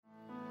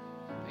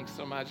Thanks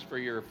so much for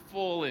your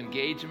full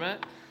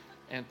engagement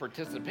and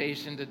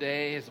participation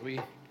today as we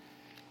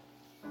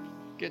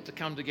get to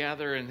come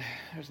together, and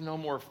there's no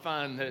more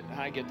fun that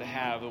I get to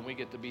have when we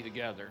get to be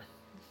together.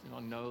 I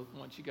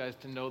want you guys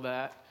to know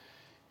that.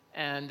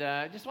 And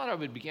I just thought I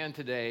would begin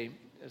today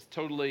as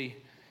totally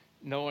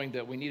knowing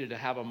that we needed to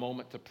have a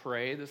moment to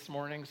pray this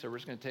morning. So we're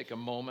just going to take a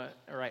moment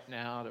right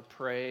now to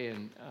pray,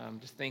 and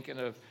just thinking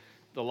of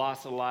the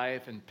loss of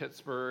life in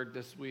Pittsburgh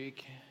this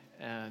week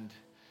and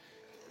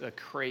the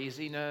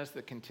craziness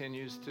that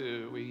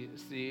we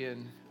see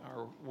in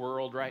our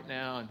world right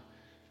now, and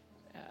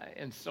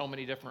in so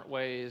many different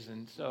ways.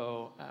 And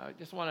so I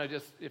just want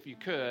to if you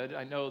could,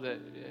 I know that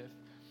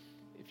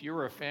if you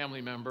were a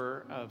family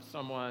member of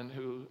someone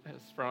who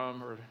is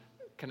from or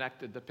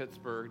connected to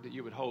Pittsburgh, that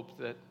you would hope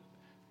that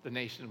the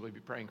nation would be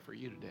praying for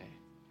you today.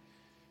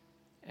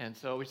 And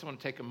so we just want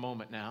to take a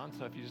moment now. And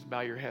so if you just bow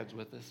your heads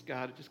with us,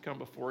 God, I just come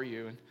before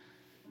you. And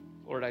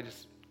Lord, I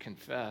just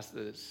confess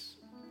that as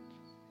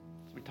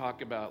we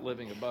talk about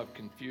living above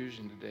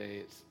confusion today,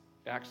 it's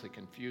actually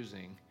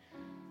confusing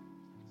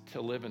to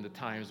live in the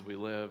times we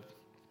live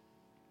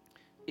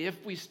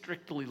if we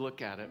strictly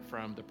look at it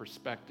from the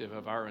perspective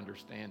of our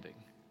understanding.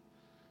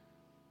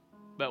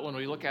 But when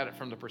we look at it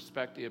from the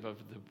perspective of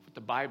what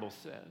the Bible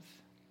says,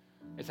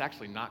 it's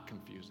actually not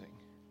confusing.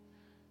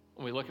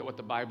 When we look at what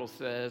the Bible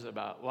says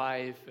about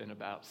life and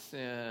about sin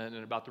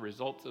and about the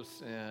results of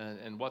sin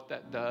and what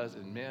that does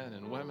in men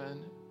and women,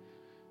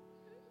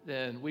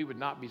 then we would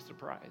not be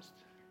surprised.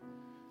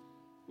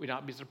 We'd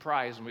not be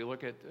surprised when we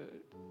look at the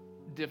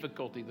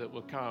difficulty that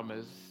will come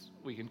as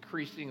we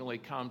increasingly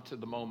come to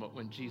the moment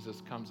when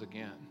Jesus comes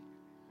again.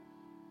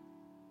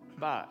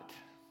 But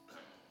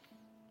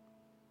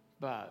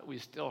we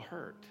still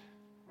hurt.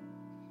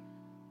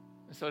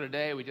 And so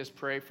today we just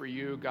pray for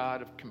you,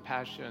 God of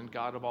compassion,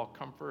 God of all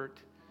comfort,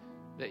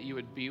 that you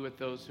would be with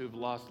those who've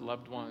lost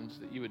loved ones,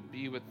 that you would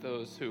be with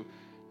those who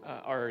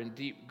are in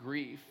deep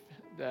grief,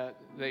 that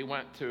they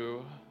went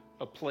to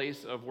a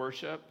place of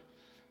worship,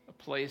 a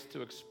place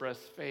to express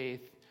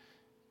faith,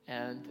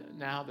 and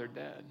now they're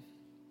dead.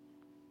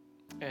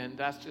 And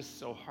that's just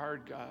so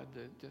hard, God,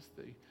 just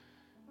the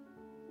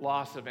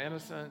loss of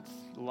innocence,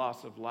 the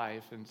loss of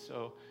life. And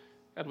so,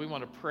 God, we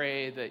want to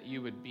pray that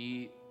you would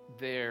be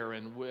there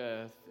and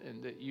with,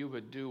 and that you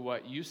would do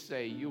what you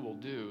say you will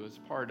do as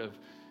part of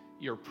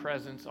your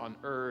presence on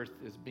earth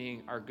as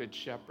being our good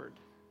shepherd.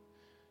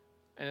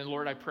 And then,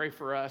 Lord, I pray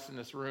for us in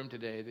this room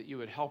today that you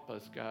would help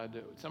us,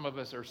 God. Some of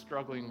us are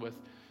struggling with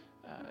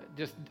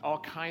just all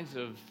kinds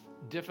of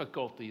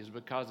difficulties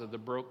because of the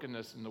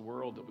brokenness in the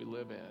world that we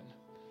live in.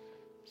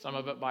 Some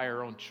of it by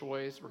our own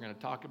choice. We're going to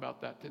talk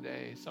about that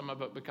today. Some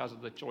of it because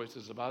of the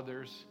choices of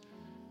others.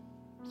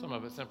 Some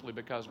of it simply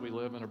because we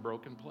live in a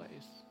broken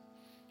place.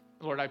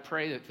 Lord, I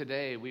pray that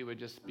today we would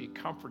just be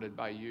comforted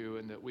by you,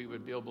 and that we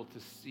would be able to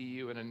see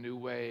you in a new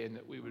way, and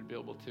that we would be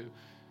able to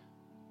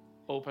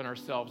open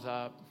ourselves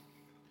up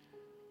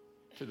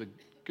to the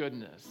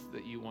goodness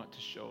that you want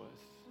to show us.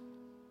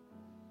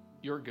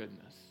 Your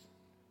goodness.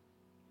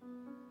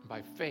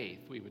 By faith,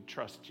 we would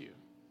trust you.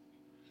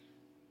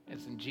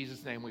 It's in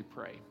Jesus' name we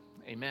pray.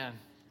 Amen.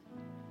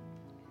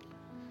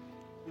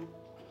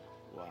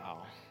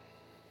 Wow.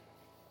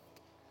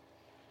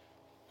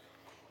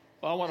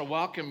 Well, I want to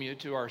welcome you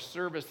to our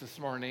service this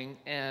morning,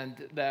 and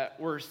that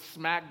we're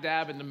smack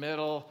dab in the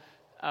middle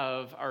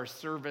of our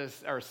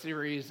service, our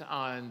series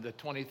on the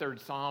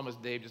 23rd Psalm, as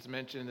Dave just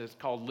mentioned. It's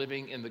called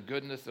Living in the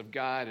Goodness of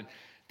God. And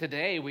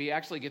today we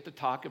actually get to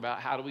talk about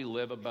how do we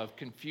live above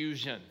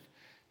confusion.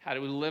 How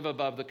do we live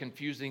above the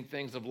confusing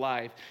things of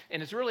life?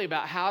 And it's really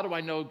about how do I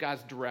know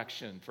God's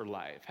direction for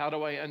life? How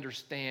do I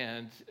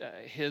understand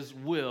his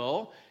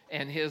will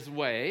and his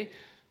way?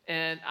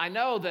 And I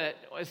know that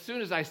as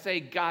soon as I say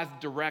God's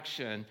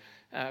direction,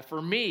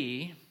 for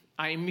me,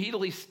 I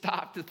immediately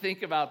stop to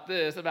think about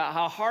this, about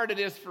how hard it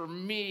is for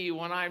me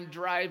when I'm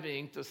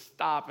driving to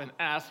stop and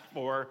ask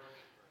for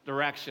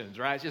directions,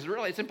 right?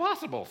 It's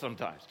impossible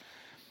sometimes.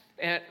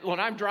 And when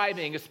I'm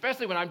driving,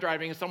 especially when I'm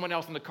driving and someone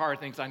else in the car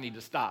thinks I need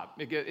to stop,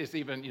 it's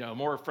even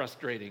more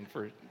frustrating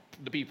for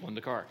the people in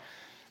the car.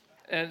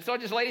 And so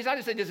ladies, I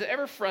just say, does it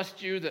ever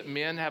frustrate you that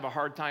men have a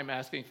hard time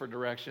asking for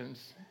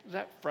directions? Does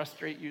that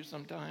frustrate you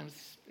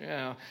sometimes?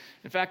 Yeah.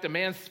 In fact, a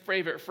man's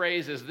favorite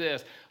phrase is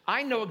this: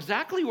 I know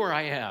exactly where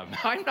I am.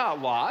 I'm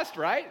not lost,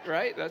 right?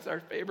 Right? That's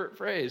our favorite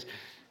phrase.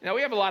 Now,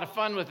 we have a lot of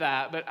fun with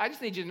that, but I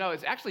just need you to know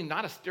it's actually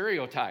not a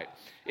stereotype.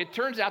 It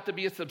turns out to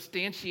be a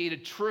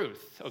substantiated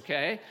truth,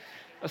 okay?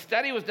 A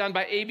study was done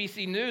by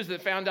ABC News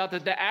that found out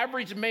that the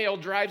average male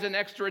drives an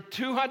extra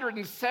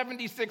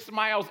 276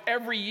 miles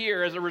every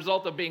year as a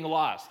result of being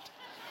lost.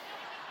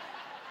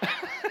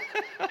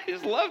 I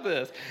just love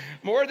this.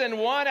 More than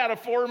 1 out of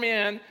 4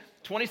 men,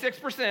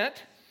 26%,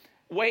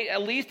 wait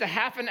at least a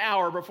half an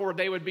hour before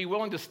they would be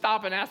willing to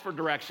stop and ask for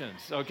directions,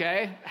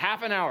 okay?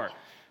 Half an hour.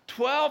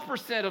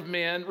 12% of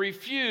men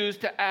refuse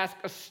to ask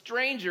a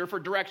stranger for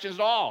directions at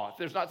all. If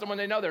there's not someone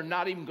they know, they're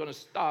not even going to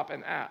stop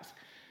and ask.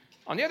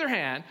 On the other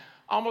hand,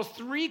 almost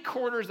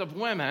 3/4 of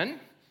women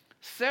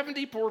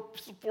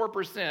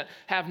 74%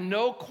 have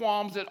no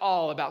qualms at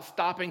all about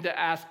stopping to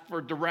ask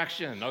for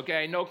direction,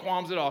 okay? No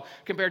qualms at all,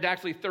 compared to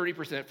actually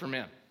 30% for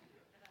men.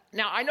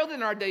 Now, I know that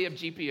in our day of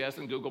GPS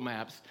and Google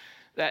Maps,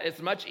 that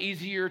it's much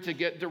easier to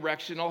get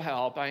directional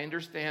help. I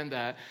understand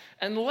that.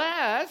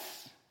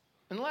 Unless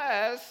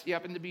you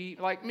happen to be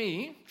like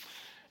me.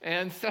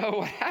 And so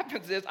what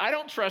happens is I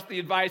don't trust the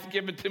advice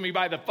given to me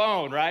by the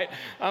phone, right?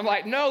 I'm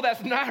like, no,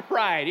 that's not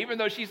right. Even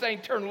though she's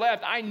saying turn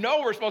left, I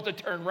know we're supposed to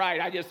turn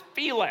right. I just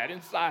feel it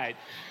inside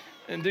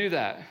and do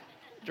that.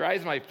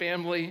 Drives my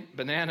family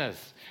bananas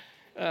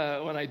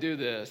when I do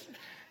this.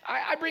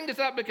 I bring this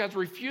up because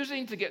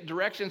refusing to get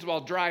directions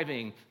while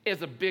driving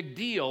is a big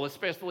deal,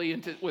 especially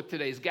with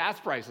today's gas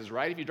prices,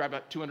 right? If you drive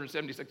about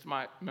 276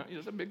 miles,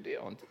 it's a big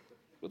deal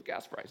with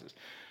gas prices.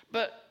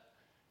 But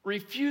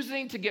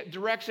refusing to get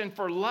direction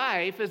for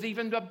life is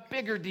even a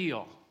bigger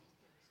deal.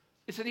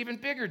 It's an even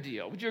bigger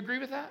deal. Would you agree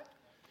with that?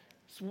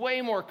 It's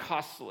way more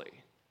costly,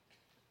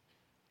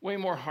 way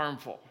more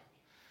harmful.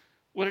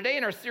 Well, today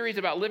in our series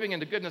about living in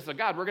the goodness of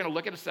God, we're going to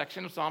look at a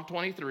section of Psalm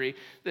 23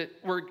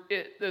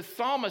 the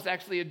psalmist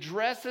actually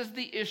addresses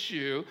the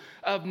issue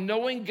of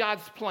knowing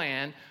God's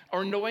plan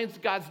or knowing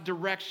God's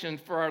direction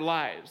for our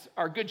lives.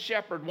 Our good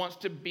shepherd wants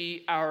to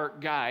be our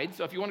guide.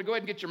 So if you want to go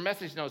ahead and get your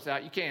message notes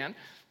out, you can.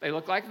 They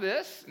look like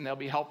this, and they'll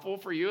be helpful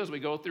for you as we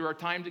go through our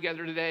time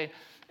together today,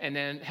 and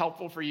then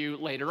helpful for you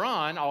later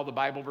on. All the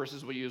Bible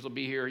verses we use will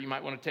be here. You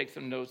might want to take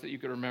some notes that you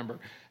could remember,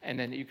 and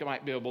then you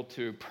might be able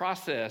to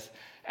process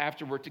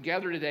after we're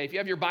together today. If you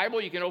have your Bible,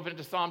 you can open it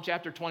to Psalm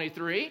chapter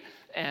 23,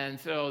 and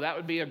so that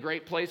would be a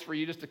great place for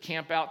you just to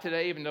camp out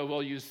today, even though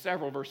we'll use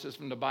several verses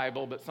from the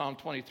Bible, but Psalm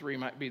 23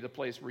 might be the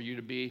place for you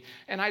to be.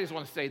 And I just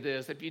want to say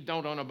this, if you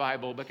don't own a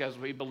Bible, because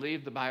we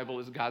believe the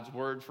Bible is God's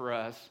word for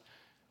us,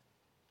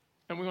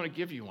 and we want to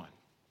give you one.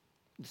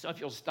 So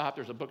if you'll stop,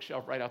 there's a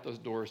bookshelf right out those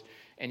doors,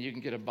 and you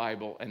can get a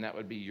Bible, and that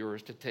would be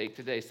yours to take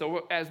today.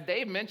 So as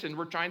Dave mentioned,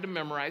 we're trying to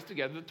memorize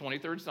together the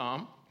 23rd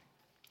Psalm.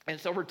 And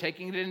so we're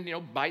taking it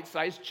in,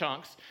 bite-sized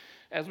chunks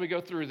as we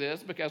go through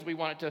this, because we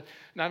want it to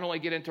not only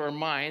get into our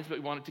minds, but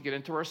we want it to get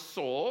into our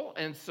soul.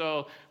 And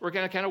so we're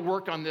going to kind of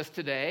work on this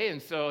today.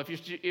 And so if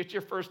it's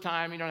your first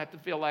time, you don't have to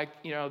feel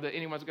like, that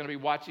anyone's going to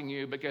be watching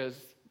you, because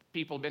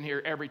people have been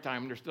here every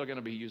time, and they're still going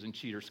to be using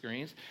cheater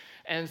screens.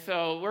 And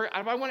so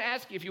I want to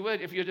ask you,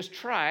 if you just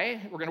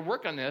try, we're going to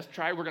work on this,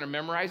 we're going to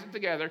memorize it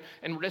together,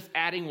 and we're just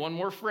adding one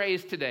more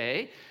phrase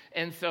today.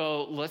 And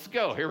so let's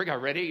go. Here we go.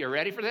 Ready? You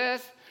ready for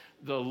this?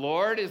 The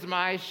Lord is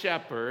my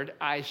shepherd,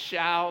 I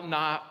shall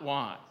not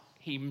want.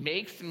 He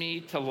makes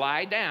me to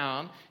lie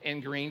down in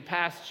green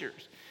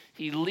pastures.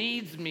 He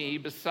leads me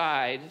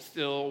beside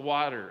still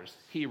waters.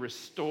 He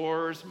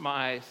restores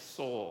my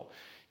soul.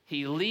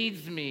 He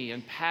leads me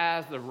in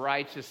paths of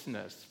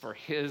righteousness for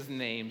his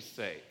name's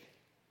sake.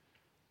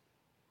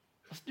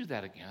 Let's do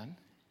that again.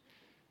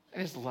 I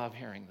just love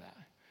hearing that.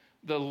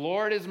 The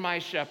Lord is my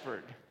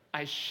shepherd,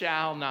 I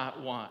shall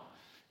not want.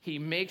 He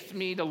makes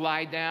me to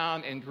lie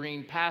down in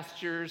green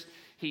pastures.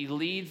 He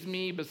leads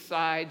me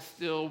beside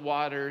still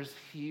waters.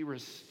 He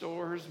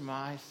restores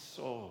my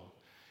soul.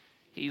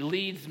 He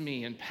leads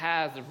me in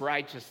paths of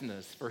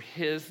righteousness for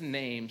his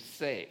name's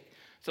sake.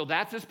 So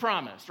that's his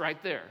promise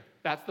right there.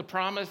 That's the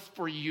promise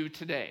for you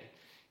today.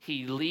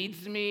 He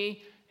leads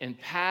me in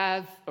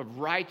paths of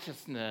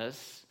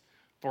righteousness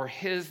for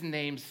his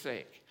name's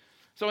sake.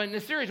 So in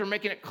this series, we're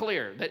making it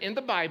clear that in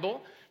the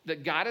Bible,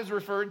 that God is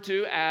referred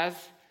to as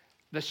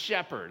the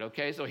shepherd,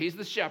 okay? So he's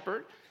the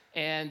shepherd,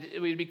 and it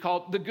would be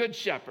called the good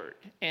shepherd.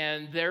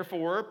 And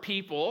therefore,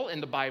 people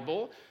in the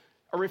Bible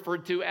are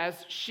referred to as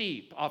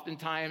sheep.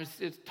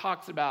 Oftentimes, it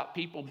talks about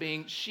people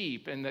being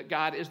sheep, and that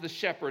God is the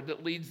shepherd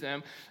that leads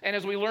them. And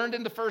as we learned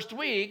in the first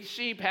week,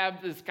 sheep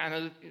have this kind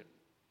of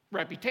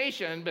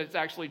reputation, but it's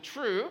actually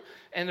true.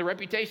 And the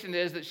reputation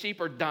is that sheep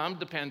are dumb,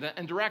 dependent,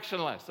 and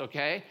directionless,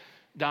 okay?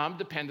 Dumb,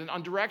 dependent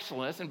on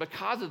directionless, and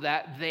because of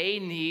that, they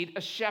need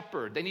a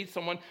shepherd. They need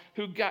someone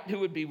who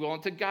would be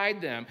willing to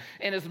guide them.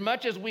 And as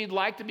much as we'd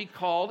like to be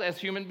called, as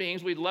human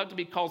beings, we'd love to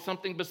be called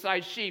something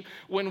besides sheep,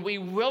 when we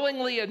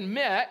willingly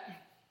admit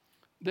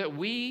that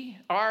we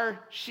are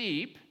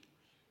sheep,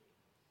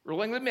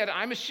 willingly admit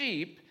I'm a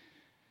sheep,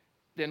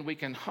 then we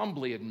can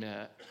humbly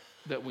admit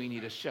that we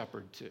need a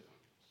shepherd too.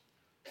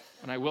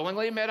 When I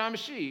willingly admit I'm a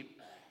sheep,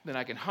 then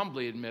I can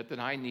humbly admit that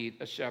I need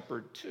a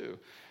shepherd too.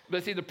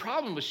 But see, the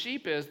problem with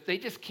sheep is they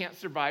just can't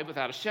survive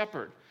without a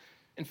shepherd.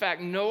 In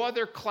fact, no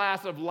other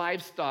class of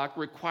livestock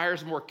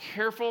requires more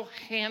careful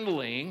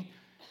handling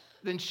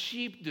than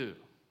sheep do.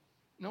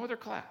 No other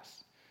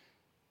class.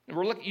 And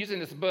we're using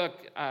this book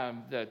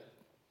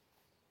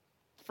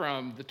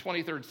from the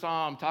 23rd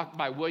Psalm, talked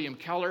by Philip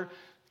Keller,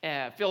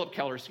 Philip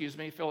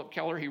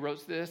Keller, he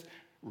wrote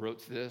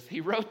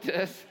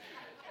this,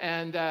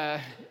 and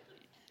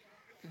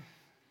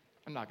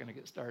I'm not going to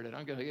get started.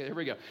 Here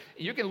we go.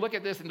 You can look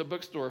at this in the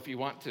bookstore if you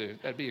want to.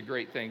 That'd be a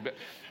great thing. But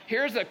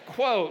here's a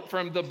quote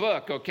from the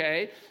book,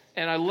 okay?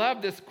 And I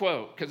love this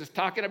quote because it's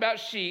talking about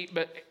sheep,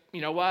 but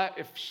you know what?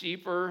 If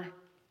sheep are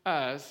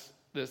us,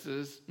 this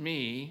is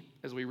me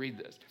as we read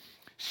this.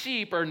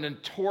 Sheep are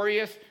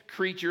notorious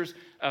creatures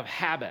of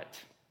habit.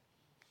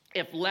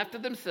 If left to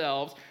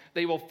themselves,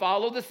 they will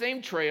follow the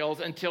same trails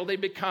until they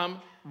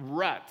become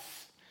ruts,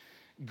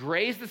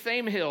 graze the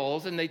same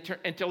hills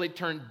until they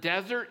turn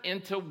desert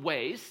into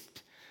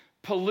waste,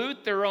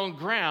 pollute their own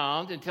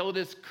ground until it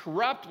is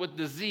corrupt with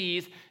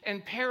disease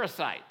and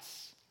parasites.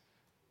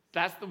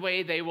 That's the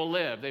way they will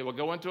live. They will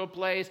go into a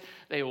place,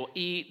 they will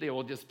eat, they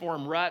will just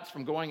form ruts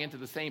from going into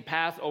the same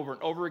path over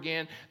and over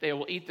again. They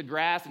will eat the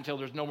grass until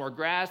there's no more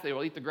grass. They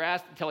will eat the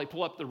grass until they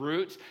pull up the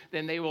roots.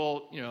 Then they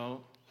will,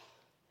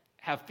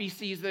 have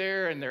feces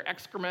there and their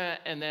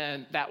excrement, and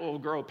then that will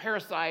grow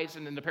parasites,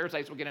 and then the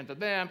parasites will get into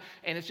them,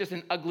 and it's just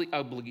an ugly,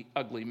 ugly,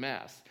 ugly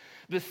mess.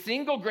 The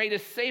single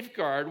greatest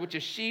safeguard which a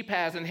sheep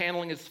has in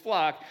handling his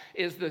flock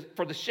is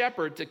for the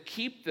shepherd to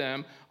keep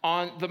them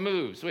on the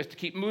move. So he has to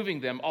keep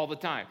moving them all the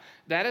time.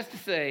 That is to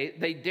say,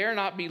 they dare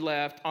not be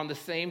left on the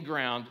same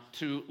ground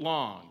too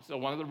long. So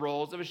one of the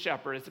roles of a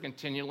shepherd is to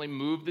continually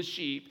move the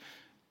sheep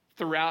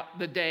throughout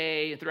the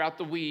day, throughout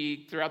the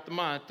week, throughout the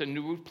month to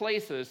new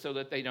places so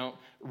that they don't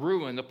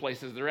ruin the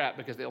places they're at,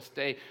 because they'll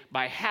stay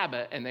by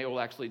habit and they will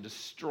actually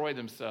destroy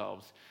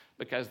themselves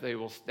because they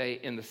will stay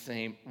in the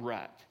same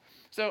rut.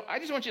 So I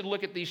just want you to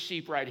look at these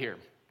sheep right here.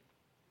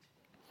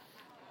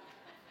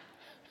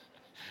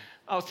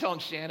 I was telling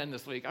Shannon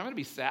this week, I'm going to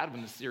be sad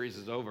when the series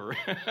is over.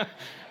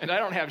 And I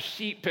don't have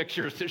sheep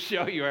pictures to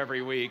show you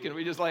every week. And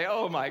we just like,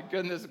 oh my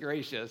goodness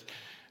gracious.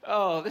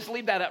 Oh, let's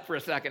leave that up for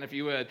a second if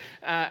you would.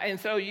 And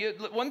so you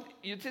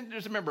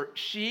just remember,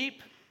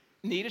 sheep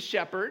need a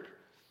shepherd.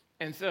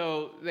 And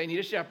so they need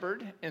a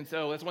shepherd. And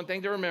so that's one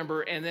thing to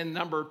remember. And then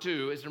number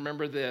two is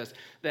remember this,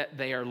 that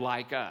they are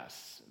like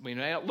us. We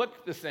may not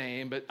look the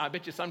same, but I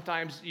bet you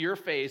sometimes your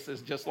face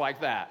is just like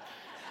that.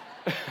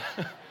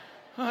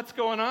 What's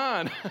going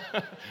on?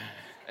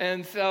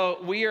 And so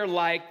we are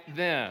like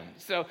them.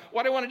 So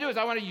what I want to do is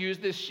I want to use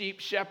this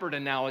sheep-shepherd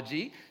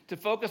analogy to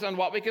focus on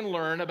what we can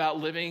learn about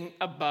living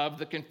above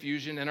the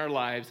confusion in our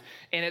lives.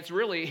 And it's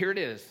really, here it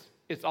is.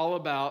 It's all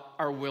about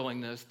our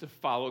willingness to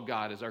follow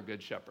God as our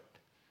good shepherd.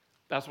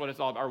 That's what it's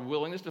all about, our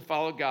willingness to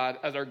follow God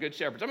as our good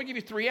shepherd. So I'm going to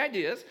give you 3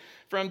 ideas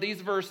from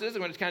these verses.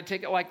 I'm going to kind of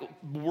take it like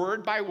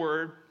word by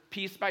word,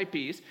 piece by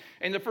piece.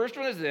 And the first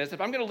one is this: if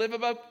I'm going to live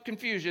above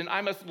confusion,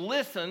 I must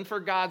listen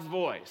for God's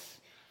voice.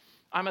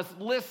 I must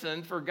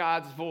listen for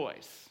God's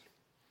voice.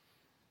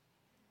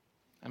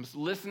 I must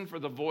listen for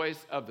the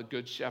voice of the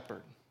good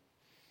shepherd.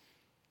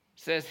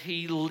 It says,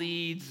 he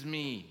leads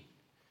me.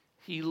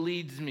 He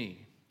leads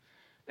me.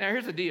 Now,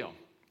 here's the deal.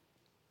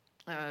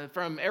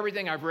 From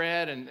everything I've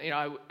read, and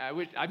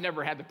I've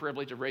never had the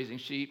privilege of raising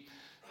sheep.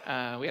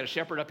 We had a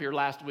shepherd up here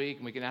last week,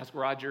 and we can ask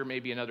Roger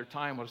maybe another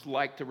time what it's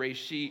like to raise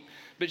sheep.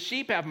 But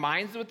sheep have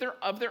minds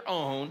of their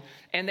own,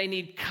 and they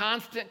need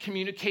constant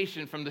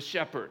communication from the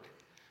shepherd.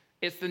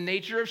 It's the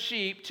nature of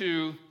sheep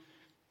to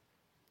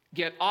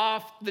get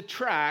off the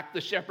track the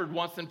shepherd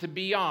wants them to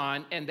be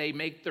on, and they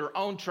make their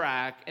own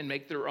track and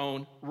make their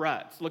own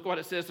ruts. Look what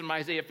it says in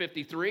Isaiah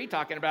 53,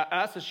 talking about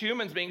us as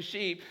humans being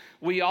sheep.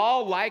 We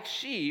all, like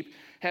sheep,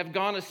 have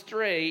gone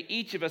astray.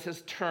 Each of us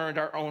has turned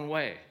our own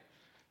way.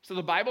 So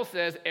the Bible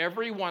says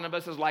every one of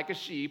us is like a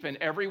sheep, and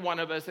every one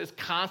of us is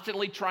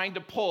constantly trying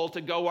to pull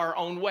to go our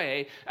own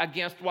way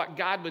against what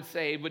God would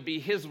say would be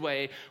his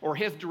way or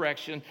his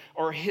direction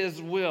or his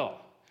will.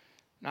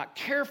 Not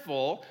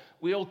careful,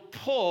 we'll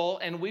pull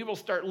and we will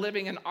start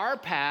living in our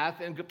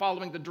path and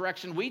following the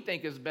direction we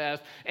think is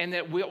best, and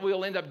that what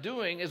we'll end up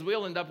doing is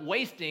we'll end up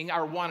wasting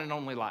our one and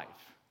only life.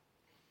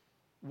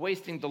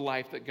 Wasting the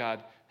life that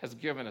God has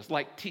given us.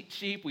 Like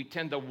sheep, we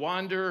tend to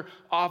wander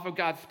off of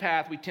God's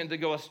path. We tend to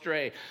go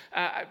astray.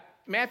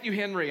 Matthew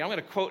Henry, I'm going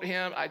to quote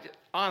him. I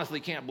honestly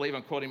can't believe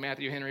I'm quoting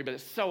Matthew Henry, but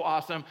it's so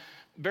awesome.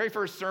 Very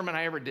first sermon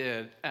I ever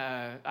did,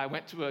 I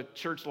went to a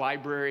church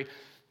library,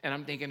 and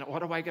I'm thinking,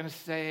 what am I going to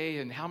say,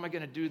 and how am I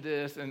going to do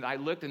this? And I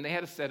looked, and they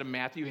had a set of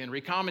Matthew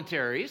Henry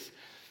commentaries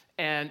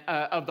and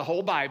of the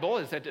whole Bible.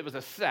 It was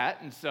a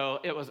set, and so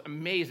it was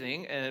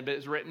amazing. And it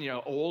was written,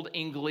 Old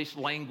English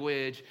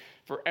language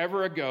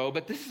forever ago.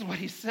 But this is what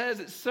he says.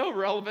 It's so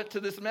relevant to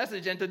this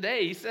message. And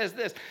today he says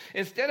this: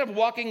 instead of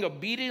walking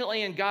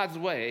obediently in God's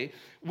way,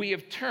 we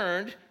have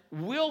turned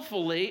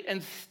willfully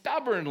and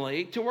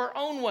stubbornly to our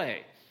own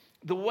way,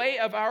 the way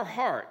of our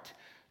heart,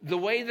 the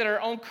way that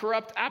our own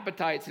corrupt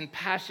appetites and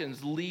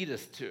passions lead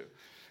us to.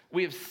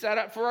 We have set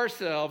up for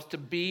ourselves to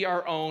be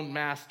our own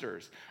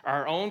masters,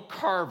 our own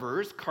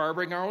carvers,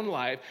 carving our own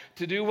life,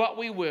 to do what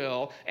we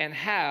will and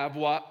have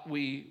what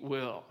we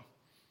will.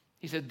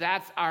 He said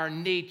that's our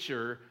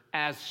nature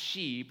as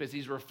sheep, as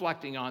he's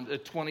reflecting on the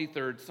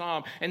 23rd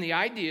Psalm. And the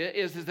idea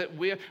is that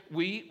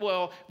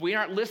we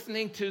aren't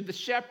listening to the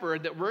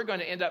shepherd, that we're going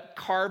to end up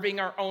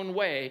carving our own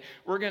way.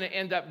 We're going to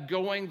end up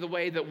going the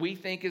way that we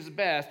think is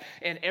best.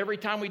 And every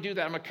time we do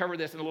that, I'm going to cover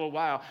this in a little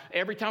while.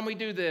 Every time we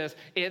do this,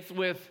 it's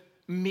with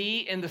me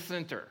in the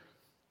center.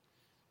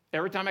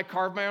 Every time I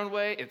carve my own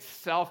way, it's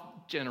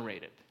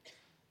self-generated.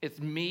 It's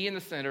me in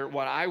the center,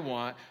 what I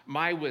want,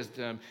 my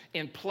wisdom,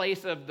 in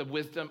place of the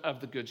wisdom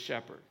of the Good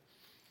Shepherd.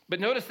 But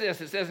notice this,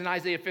 it says in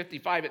Isaiah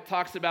 55, it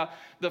talks about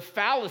the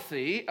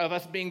fallacy of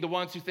us being the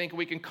ones who think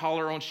we can call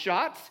our own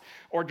shots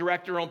or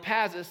direct our own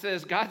paths. It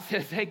says, God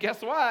says, hey,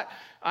 guess what?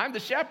 I'm the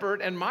shepherd,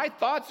 and my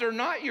thoughts are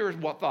not your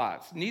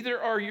thoughts.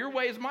 Neither are your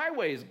ways my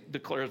ways,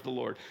 declares the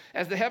Lord.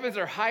 As the heavens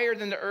are higher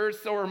than the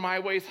earth, so are my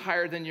ways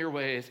higher than your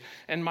ways,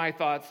 and my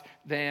thoughts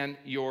than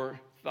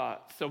your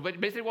thoughts. So but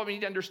basically what we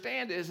need to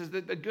understand is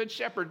that the good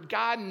shepherd,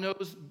 God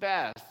knows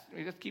best.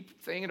 We just keep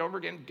saying it over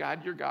again,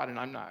 God, you're God, and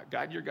I'm not.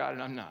 God, you're God,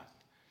 and I'm not.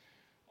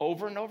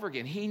 Over and over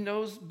again. He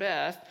knows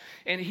best,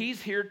 and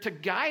he's here to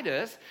guide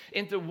us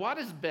into what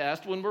is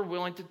best when we're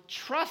willing to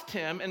trust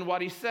him in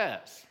what he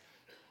says.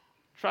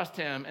 Trust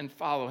him and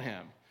follow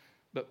him.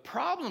 But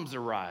problems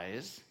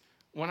arise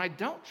when I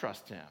don't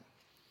trust him,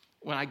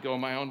 when I go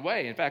my own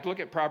way. In fact, look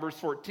at Proverbs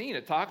 14.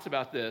 It talks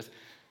about this.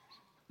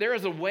 There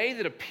is a way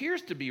that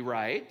appears to be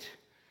right,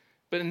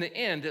 but in the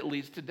end, it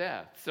leads to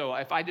death. So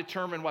if I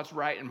determine what's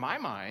right in my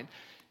mind,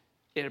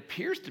 it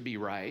appears to be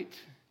right,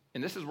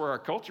 and this is where our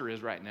culture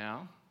is right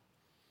now.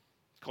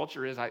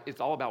 Culture is,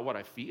 it's all about what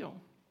I feel.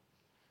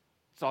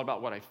 It's all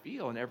about what I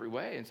feel in every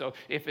way. And so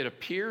if it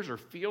appears or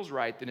feels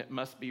right, then it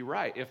must be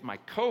right. If my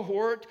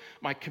cohort,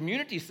 my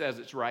community says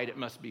it's right, it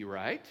must be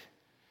right.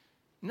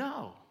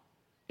 No,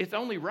 it's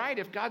only right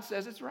if God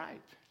says it's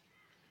right.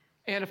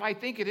 And if I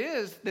think it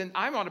is, then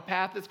I'm on a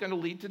path that's going to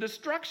lead to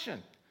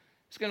destruction.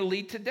 It's going to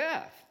lead to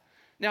death.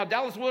 Now,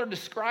 Dallas Willard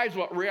describes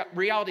what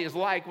reality is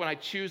like when I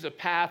choose a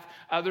path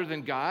other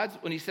than God's.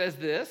 When he says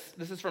this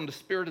is from the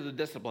Spirit of the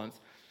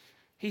Disciplines.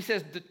 He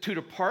says to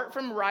depart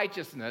from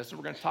righteousness, and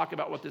we're going to talk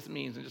about what this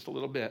means in just a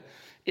little bit,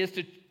 is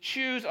to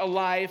choose a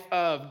life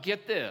of,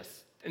 get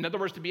this, in other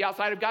words, to be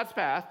outside of God's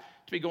path,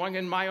 to be going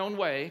in my own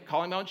way,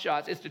 calling my own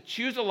shots, is to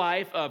choose a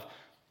life of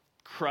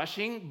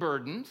crushing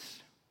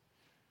burdens,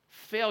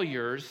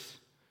 failures,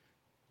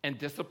 and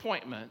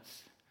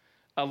disappointments,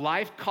 a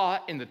life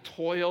caught in the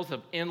toils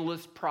of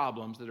endless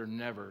problems that are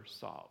never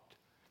solved.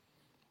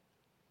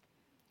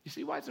 You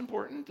see why it's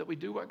important that we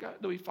do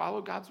that we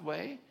follow God's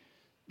way?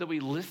 That we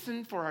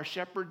listen for our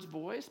shepherd's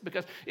voice?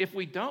 Because if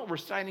we don't, we're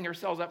signing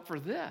ourselves up for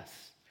this.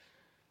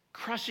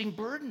 Crushing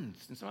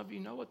burdens. And some of you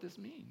know what this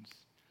means.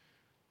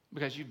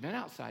 Because you've been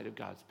outside of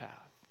God's path.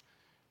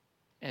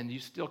 And you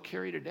still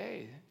carry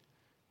today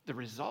the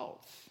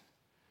results,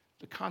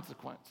 the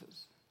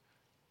consequences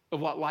of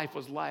what life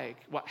was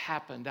like, what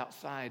happened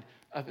outside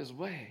of his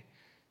way.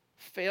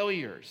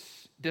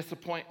 Failures,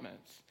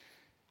 disappointments.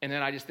 And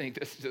then I just think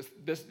this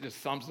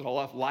just sums it all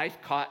up. Life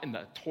caught in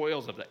the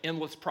toils of the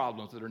endless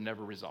problems that are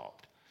never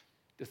resolved.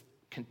 This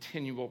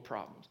continual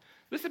problems.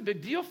 This is a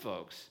big deal,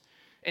 folks.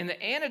 And the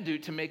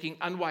antidote to making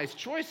unwise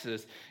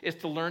choices is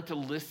to learn to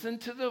listen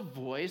to the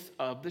voice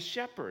of the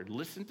shepherd.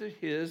 Listen to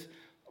his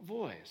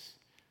voice.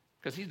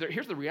 Because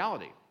here's the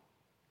reality.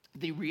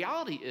 The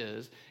reality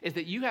is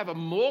that you have a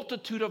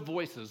multitude of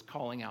voices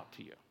calling out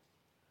to you.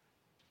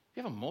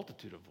 You have a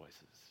multitude of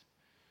voices.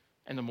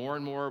 And the more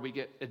and more we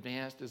get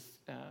advanced as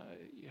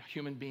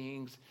human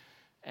beings,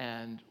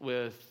 and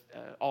with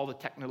all the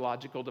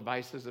technological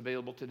devices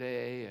available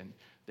today, and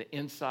the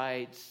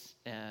insights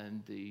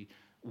and the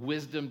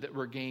wisdom that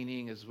we're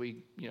gaining as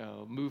we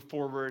move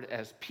forward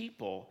as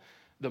people,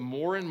 the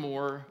more and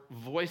more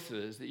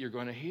voices that you're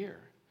going to hear.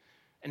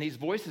 And these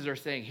voices are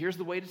saying, here's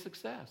the way to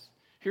success.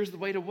 Here's the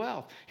way to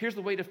wealth. Here's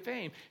the way to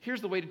fame.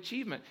 Here's the way to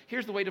achievement.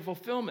 Here's the way to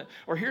fulfillment.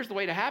 Or here's the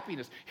way to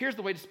happiness. Here's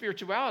the way to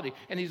spirituality.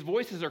 And these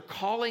voices are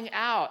calling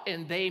out,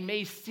 and they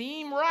may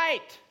seem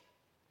right.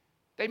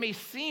 They may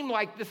seem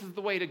like this is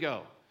the way to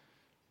go.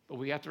 But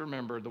we have to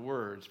remember the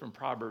words from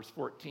Proverbs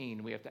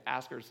 14. We have to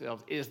ask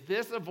ourselves, is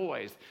this a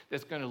voice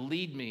that's going to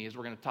lead me, as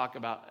we're going to talk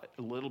about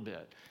a little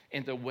bit,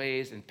 into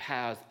ways and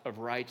paths of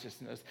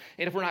righteousness?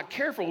 And if we're not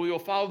careful, we will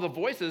follow the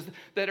voices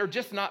that are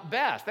just not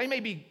best. They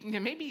may be,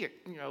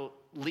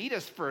 lead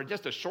us for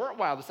just a short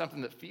while to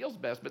something that feels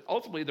best, but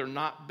ultimately they're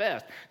not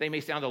best. They may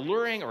sound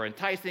alluring or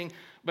enticing,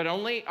 but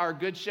only our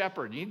good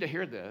shepherd, you need to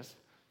hear this,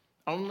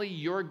 only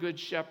your good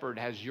shepherd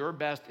has your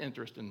best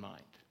interest in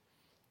mind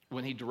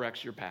when he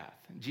directs your path.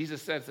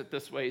 Jesus says it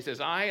this way. He says,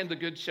 I am the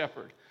good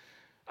shepherd.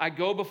 I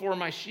go before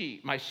my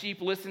sheep. My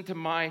sheep listen to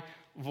my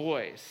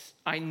voice.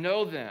 I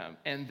know them,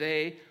 and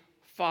they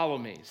follow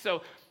me.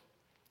 So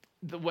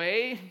the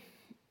way,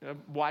 I've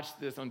watched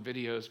this on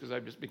videos because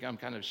I've just become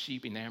kind of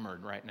sheep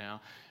enamored right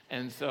now.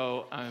 And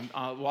so I'm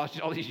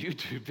watching all these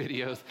YouTube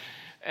videos.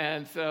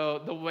 And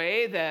so the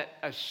way that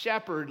a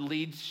shepherd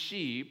leads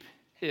sheep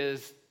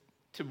is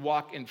to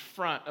walk in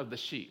front of the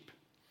sheep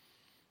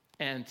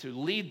and to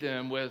lead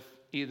them with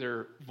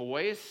either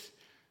voice,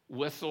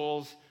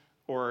 whistles,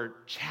 or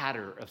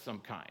chatter of some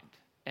kind.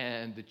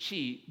 And the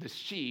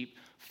sheep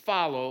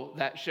follow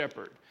that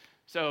shepherd.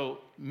 So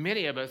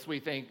many of us, we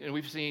think, and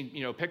we've seen,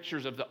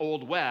 pictures of the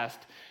Old West,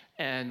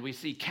 and we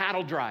see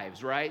cattle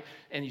drives, right?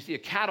 And you see a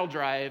cattle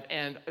drive,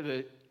 and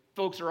the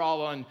folks are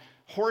all on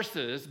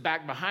horses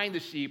back behind the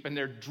sheep, and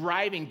they're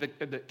driving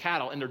the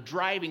cattle, and they're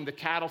driving the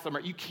cattle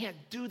somewhere. You can't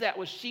do that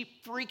with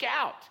sheep. Freak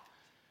out.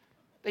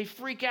 They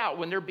freak out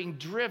when they're being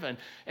driven,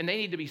 and they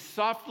need to be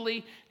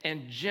softly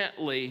and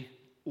gently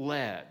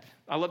led.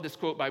 I love this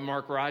quote by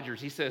Mark Rogers.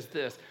 He says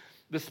this: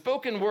 "The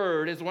spoken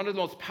word is one of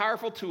the most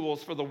powerful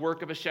tools for the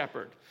work of a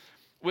shepherd.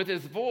 With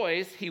his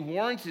voice, he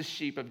warns his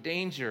sheep of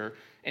danger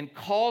and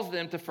calls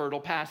them to fertile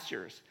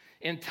pastures.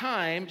 In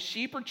time,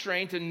 sheep are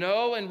trained to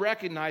know and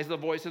recognize the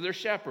voice of their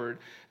shepherd.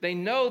 They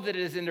know that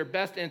it is in their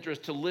best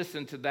interest to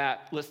listen to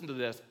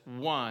this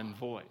one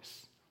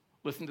voice.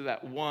 Listen to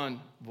that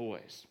one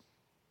voice."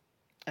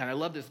 And I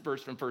love this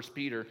verse from 1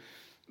 Peter,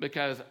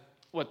 because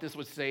what this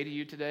would say to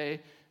you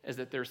today is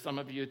that there's some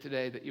of you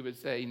today that you would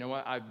say, you know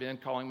what, I've been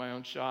calling my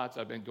own shots,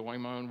 I've been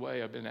going my own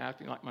way, I've been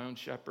acting like my own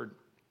shepherd.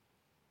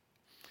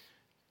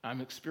 I'm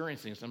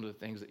experiencing some of the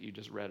things that you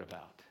just read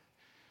about.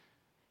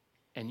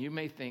 And you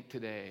may think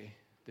today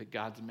that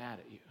God's mad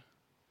at you.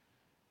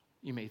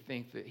 You may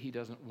think that he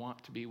doesn't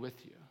want to be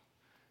with you.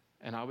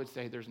 And I would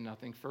say there's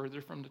nothing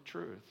further from the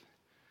truth.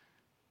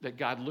 That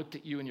God looked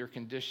at you in your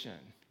condition,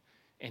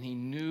 and he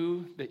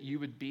knew that you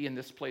would be in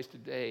this place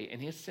today,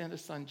 and he sent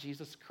his son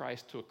Jesus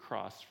Christ to a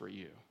cross for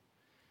you.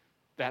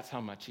 That's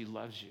how much he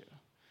loves you.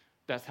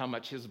 That's how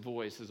much his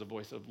voice is a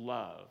voice of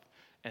love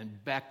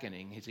and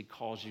beckoning as he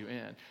calls you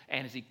in.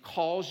 And as he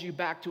calls you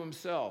back to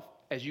himself,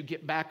 as you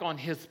get back on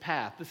his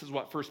path, this is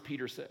what 1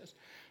 Peter says: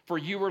 "For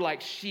you were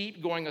like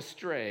sheep going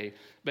astray,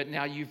 but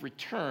now you've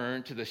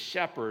returned to the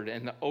shepherd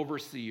and the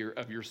overseer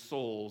of your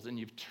souls, and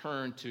you've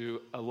turned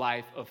to a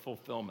life of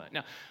fulfillment."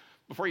 Now,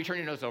 before you turn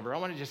your nose over, I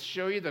want to just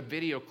show you the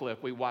video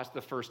clip we watched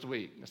the first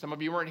week. Now, some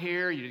of you weren't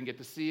here, you didn't get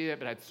to see it,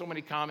 but I had so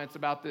many comments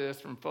about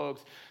this from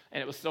folks,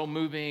 and it was so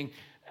moving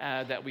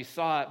that we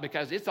saw it,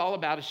 because it's all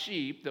about a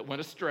sheep that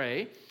went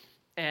astray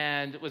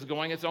and was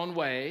going its own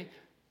way.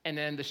 And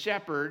then the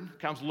shepherd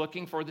comes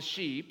looking for the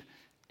sheep.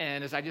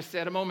 And as I just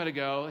said a moment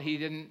ago, he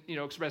didn't,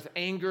 express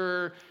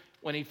anger.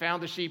 When he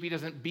found the sheep, he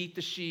doesn't beat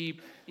the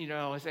sheep,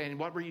 saying,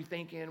 "What were you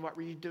thinking? What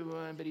were you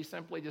doing?" But he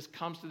simply just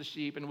comes to the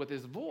sheep, and with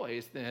his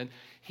voice, then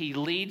he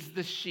leads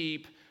the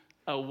sheep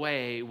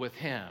away with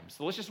him.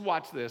 So let's just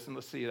watch this and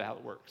let's see how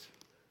it works.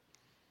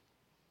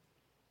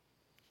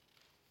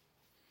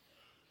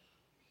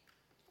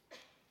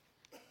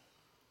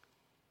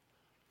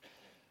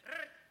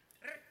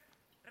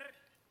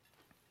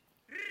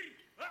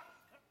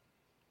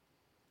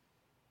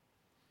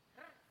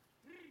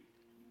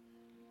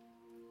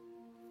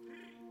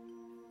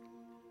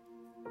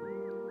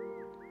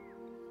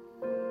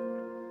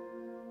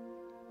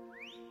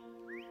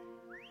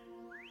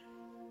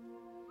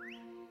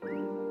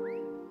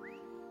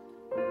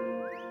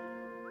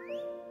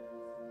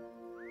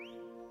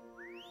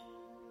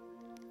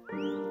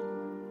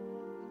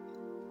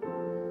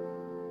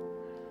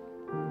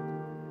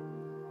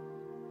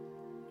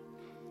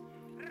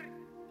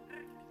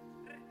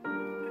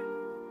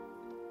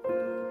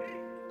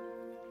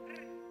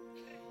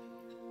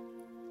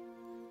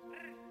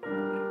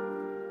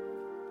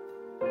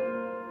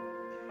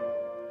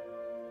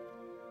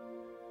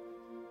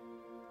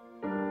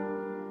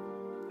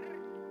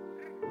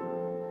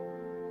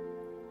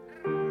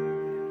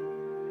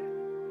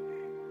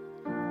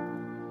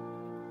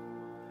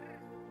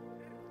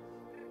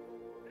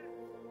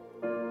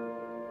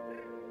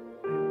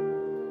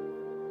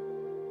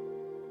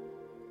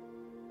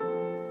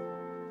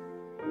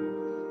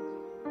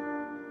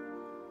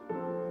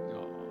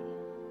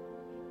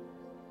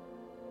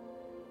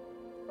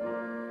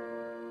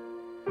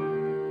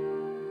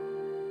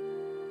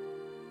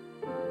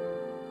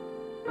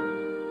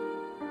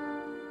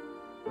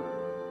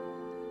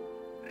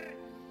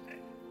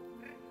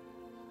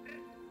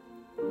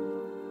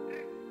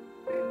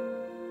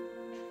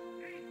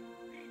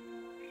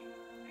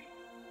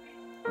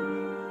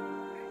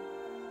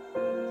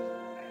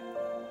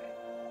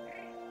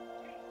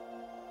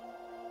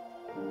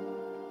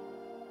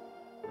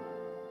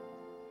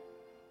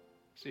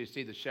 So you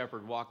see the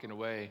shepherd walking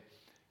away,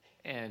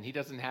 and he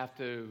doesn't have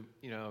to,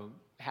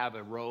 have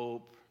a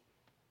rope,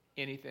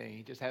 anything.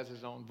 He just has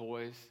his own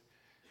voice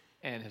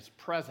and his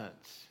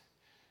presence.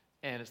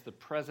 And it's the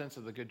presence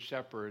of the good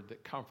shepherd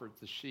that comforts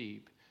the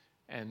sheep,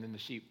 and then the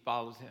sheep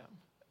follows him.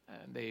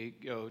 And they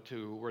go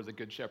to where the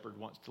good shepherd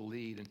wants to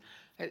lead.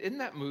 And isn't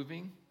that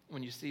moving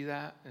when you see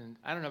that? And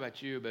I don't know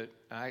about you, but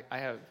I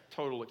have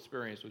total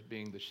experience with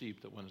being the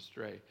sheep that went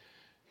astray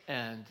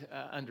and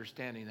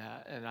understanding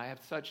that. And I have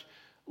such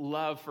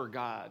love for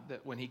God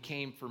that when he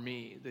came for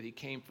me, that he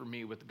came for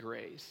me with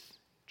grace,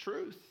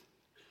 truth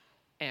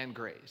and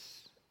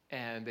grace,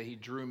 and that he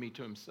drew me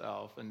to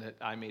himself, and that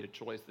I made a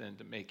choice then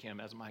to make him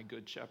as my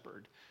good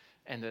shepherd,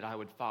 and that I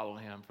would follow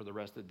him for the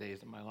rest of the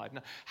days of my life.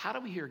 Now, how do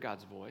we hear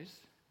God's voice?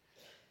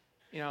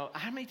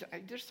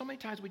 There's so many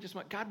times we just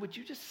want, God, would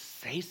you just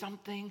say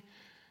something?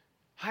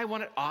 I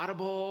want it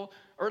audible,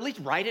 or at least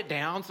write it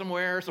down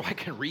somewhere so I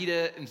can read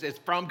it, and it's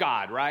from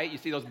God, right? You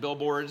see those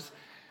billboards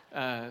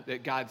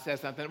that God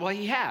says something. Well,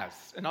 he has.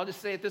 And I'll just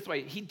say it this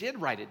way. He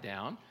did write it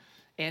down,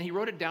 and he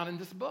wrote it down in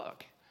this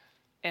book.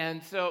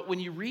 And so when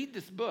you read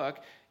this book,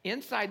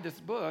 inside this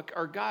book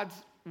are God's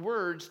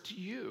words to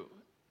you.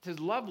 It's his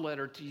love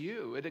letter to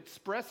you. It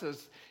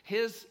expresses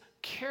his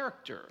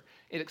character.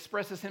 It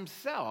expresses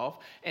himself,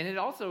 and it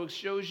also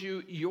shows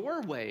you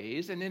your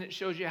ways, and then it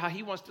shows you how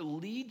he wants to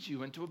lead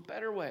you into a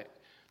better way.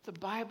 The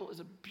Bible is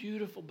a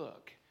beautiful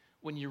book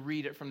when you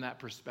read it from that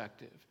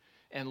perspective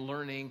and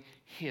learning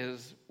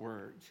his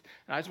words.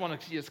 And I just want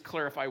to just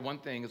clarify one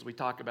thing as we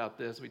talk about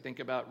this. We think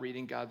about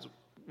reading God's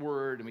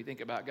word, and we think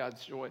about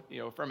God's joy.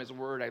 From his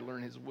word, I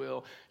learn his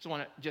will. Just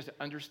want to just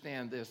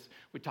understand this.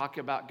 We talk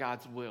about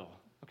God's will,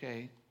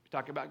 okay? We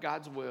talk about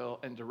God's will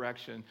and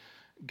direction.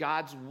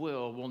 God's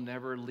will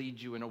never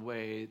lead you in a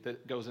way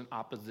that goes in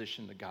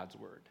opposition to God's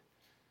word.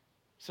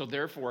 So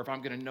therefore, if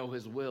I'm going to know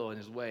his will and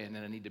his way, and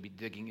then I need to be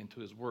digging into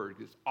his word,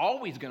 it's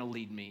always going to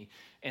lead me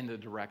in the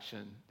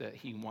direction that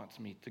he wants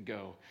me to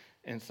go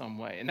in some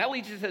way. And that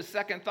leads to his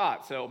second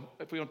thought. So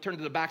if we don't turn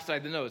to the backside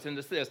of the notes, and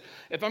it's this: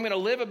 if I'm going to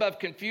live above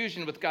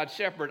confusion with God's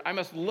shepherd, I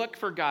must look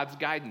for God's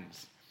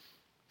guidance.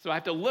 So I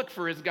have to look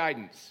for his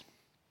guidance.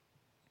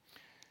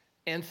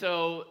 And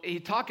so he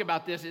talked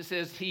about this. It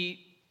says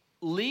he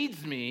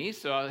leads me,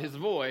 so his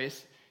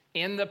voice,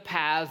 in the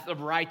paths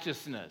of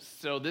righteousness.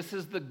 So this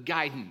is the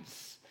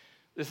guidance.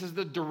 This is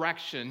the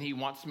direction he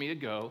wants me to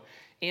go,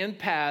 in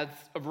paths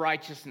of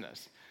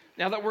righteousness.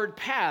 Now that word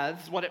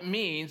paths, what it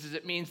means is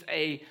it means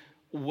a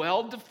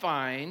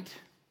well-defined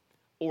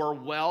or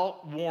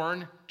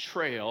well-worn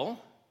trail.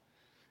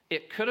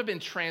 It could have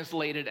been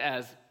translated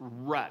as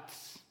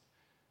ruts,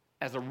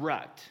 as a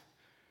rut.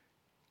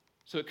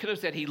 So it could have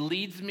said, he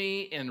leads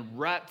me in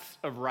ruts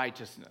of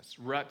righteousness,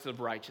 ruts of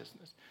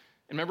righteousness.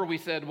 And remember we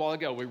said a while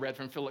ago, we read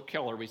from Philip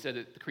Keller, we said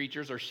that the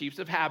creatures are sheep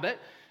of habit,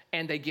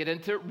 and they get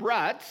into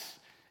ruts,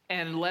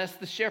 and unless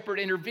the shepherd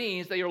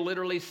intervenes, they will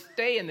literally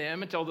stay in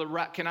them until the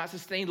rut cannot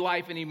sustain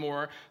life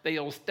anymore. They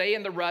will stay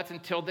in the ruts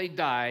until they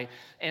die.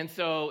 And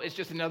so it's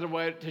just another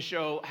way to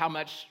show how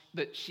much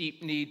that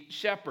sheep need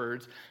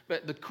shepherds.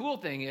 But the cool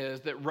thing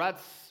is that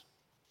ruts,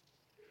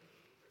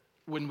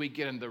 when we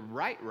get in the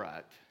right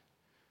rut,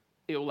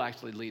 it will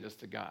actually lead us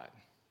to God.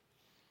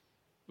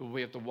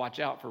 We have to watch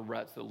out for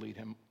ruts that lead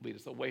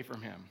us away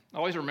from him. I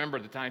always remember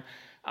the time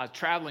I was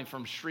traveling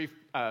from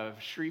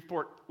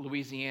Shreveport,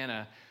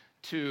 Louisiana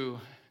to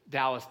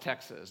Dallas,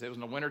 Texas. It was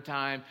in the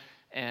wintertime,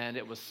 and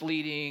it was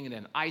sleeting and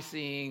then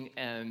icing.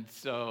 And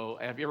so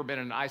have you ever been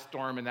in an ice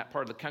storm in that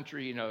part of the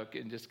country? It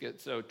can just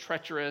get so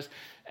treacherous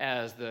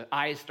as the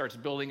ice starts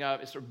building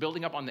up. It started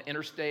building up on the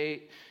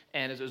interstate.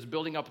 And as it was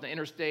building up on the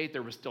interstate,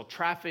 there was still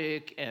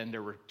traffic and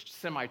there were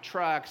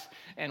semi-trucks.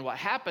 And what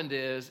happened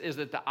is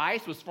that the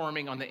ice was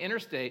forming on the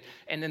interstate,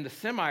 and then the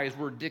semis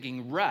were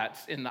digging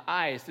ruts in the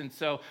ice. And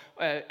so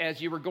as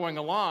you were going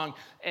along,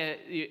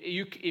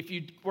 if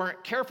you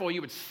weren't careful,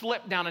 you would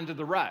slip down into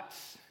the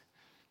ruts.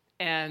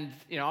 And,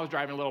 I was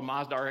driving a little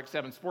Mazda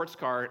RX-7 sports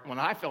car. When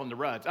I fell in the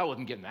ruts, I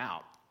wasn't getting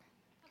out.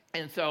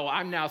 And so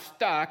I'm now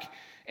stuck,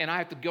 and I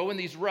have to go in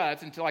these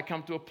ruts until I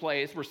come to a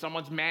place where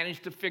someone's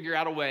managed to figure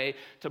out a way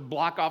to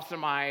block off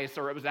some ice,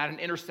 or it was at an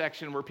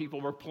intersection where people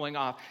were pulling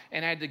off,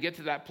 and I had to get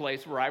to that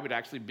place where I would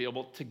actually be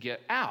able to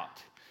get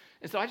out.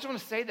 And so I just want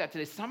to say that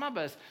today. Some of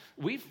us,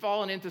 we've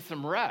fallen into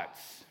some ruts.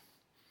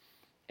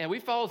 And we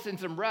fall into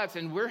some ruts,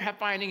 and we're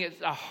finding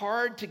it's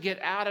hard to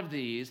get out of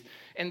these.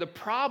 And the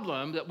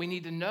problem that we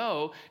need to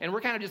know, and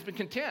we're kind of just been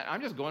content. I'm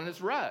just going in this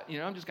rut.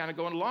 I'm just kind of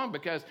going along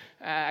because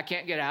I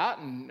can't get out,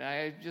 and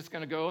I'm just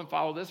going to go and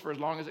follow this for as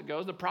long as it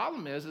goes. The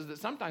problem is that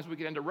sometimes we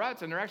get into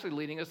ruts, and they're actually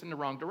leading us in the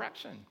wrong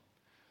direction.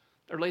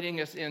 They're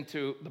leading us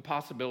into the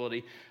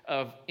possibility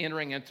of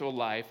entering into a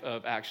life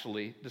of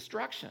actually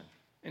destruction.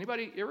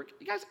 Anybody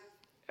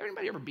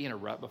ever be in a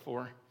rut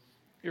before?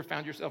 You ever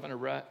found yourself in a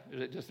rut? Or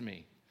is it just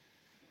me?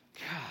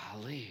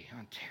 Golly,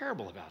 I'm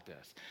terrible about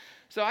this.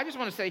 So I just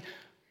want to say,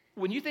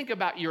 when you think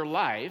about your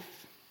life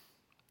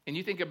and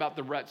you think about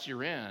the ruts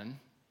you're in,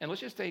 and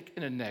let's just take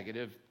in a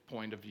negative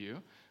point of view,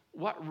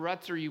 what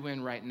ruts are you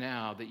in right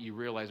now that you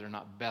realize are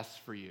not best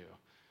for you?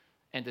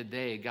 And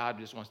today, God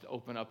just wants to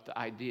open up the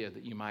idea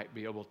that you might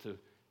be able to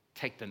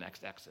take the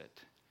next exit,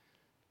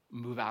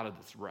 move out of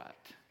this rut,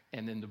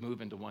 and then to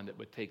move into one that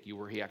would take you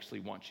where he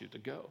actually wants you to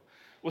go.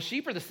 Well,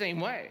 sheep are the same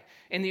way.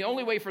 And the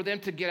only way for them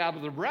to get out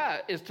of the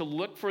rut is to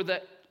look for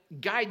the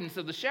guidance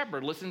of the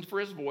shepherd, listen for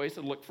his voice,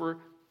 and look for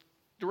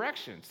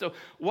direction. So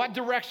what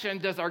direction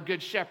does our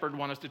good shepherd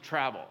want us to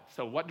travel?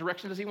 So what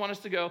direction does he want us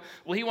to go?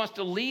 Well, he wants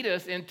to lead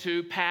us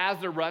into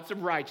paths or ruts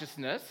of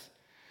righteousness.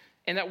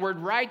 And that word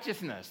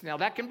righteousness, now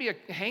that can be a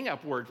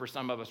hang-up word for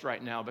some of us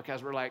right now,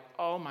 because we're like,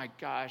 oh my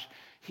gosh,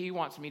 he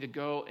wants me to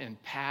go in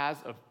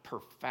paths of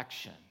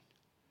perfection.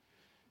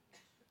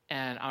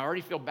 And I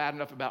already feel bad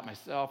enough about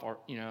myself, or,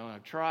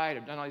 I've tried,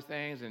 I've done all these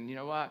things, and you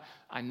know what?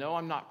 I know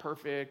I'm not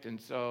perfect, and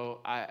so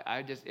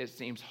it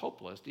seems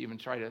hopeless to even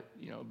try to,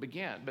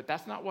 begin. But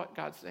that's not what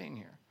God's saying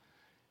here.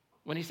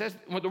 When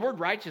the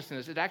word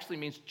righteousness, it actually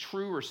means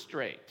true or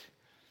straight.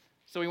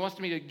 So he wants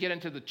me to get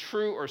into the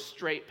true or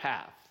straight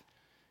path.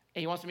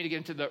 And he wants me to get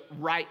into the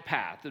right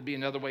path. That'd be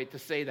another way to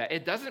say that.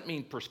 It doesn't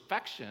mean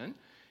perfection.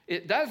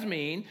 It does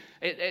mean,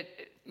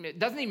 it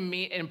doesn't even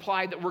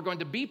imply that we're going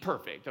to be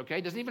perfect, okay?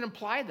 It doesn't even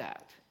imply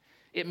that.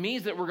 It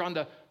means that we're going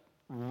the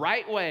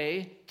right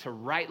way to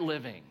right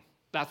living.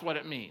 That's what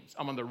it means.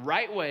 I'm on the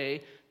right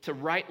way to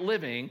right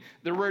living.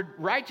 The word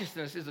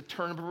righteousness is a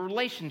term of a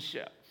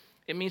relationship.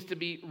 It means to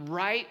be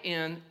right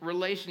in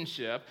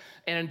relationship.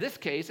 And in this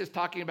case, it's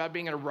talking about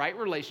being in a right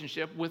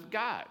relationship with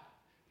God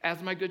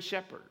as my good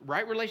shepherd,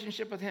 right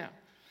relationship with him.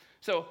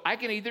 So I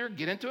can either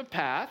get into a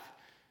path,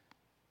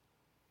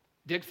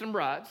 dig some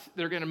ruts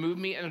that are going to move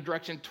me in a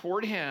direction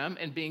toward him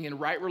and being in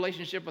right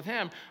relationship with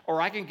him,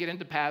 or I can get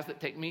into paths that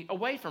take me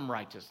away from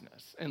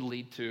righteousness and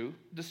lead to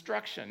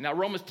destruction. Now,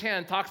 Romans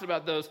 10 talks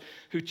about those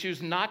who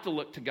choose not to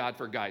look to God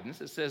for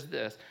guidance. It says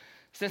this,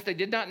 since they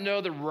did not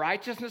know the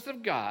righteousness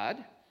of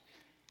God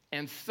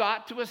and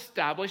sought to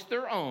establish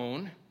their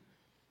own,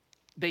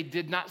 they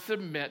did not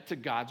submit to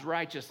God's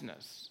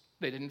righteousness.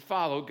 They didn't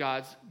follow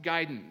God's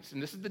guidance.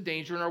 And this is the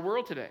danger in our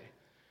world today.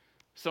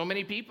 So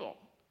many people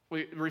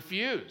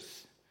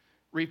refuse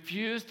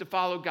to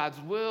follow God's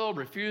will,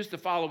 refuse to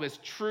follow his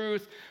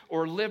truth,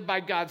 or live by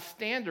God's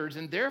standards,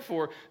 and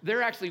therefore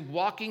they're actually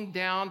walking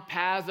down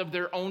paths of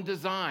their own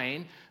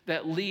design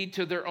that lead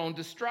to their own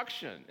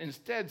destruction.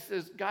 Instead,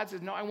 God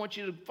says, no, I want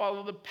you to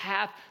follow the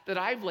path that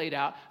I've laid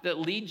out that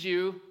leads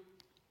you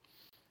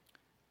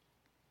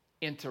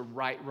into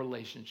right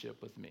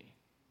relationship with me.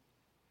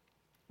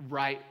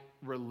 Right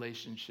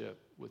relationship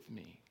with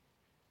me.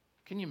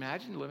 Can you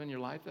imagine living your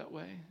life that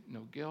way?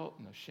 No guilt,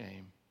 no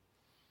shame,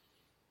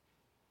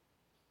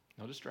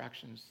 no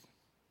distractions,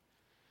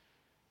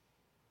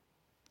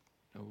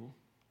 no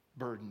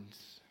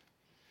burdens.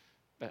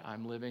 But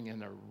I'm living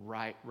in a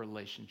right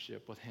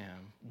relationship with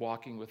him,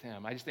 walking with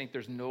him. I just think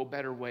there's no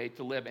better way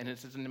to live, and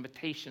it's an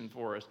invitation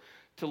for us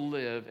to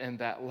live in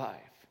that life.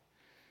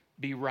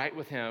 Be right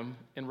with him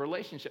in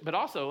relationship. But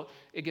also,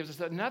 it gives us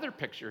another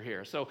picture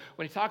here. So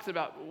when he talks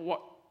about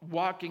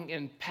walking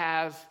in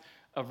paths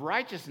of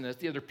righteousness,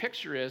 the other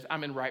picture is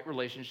I'm in right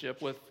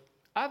relationship with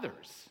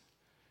others.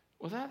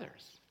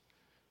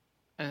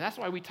 And that's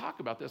why we talk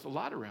about this a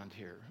lot around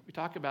here. We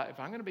talk about if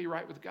I'm going to be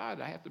right with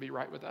God, I have to be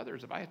right with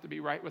others. If I have to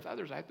be right with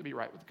others, I have to be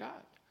right with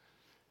God.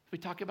 We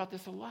talk about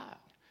this a lot,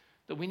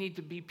 that we need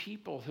to be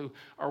people who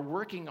are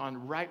working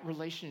on right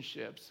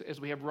relationships. As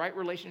we have right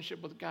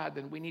relationship with God,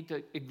 then we need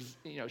to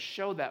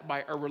show that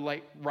by our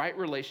right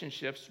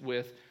relationships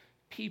with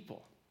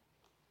people.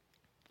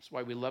 That's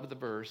why we love the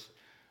verse,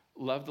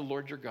 love the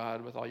Lord your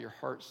God with all your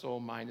heart, soul,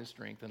 mind, and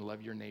strength, and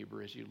love your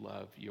neighbor as you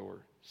love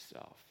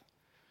yourself.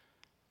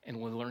 And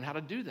we'll learn how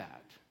to do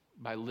that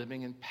by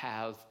living in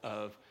paths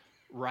of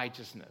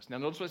righteousness. Now,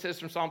 notice what it says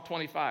from Psalm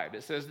 25.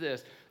 It says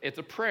this, it's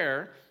a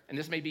prayer, and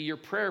this may be your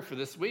prayer for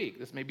this week.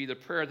 This may be the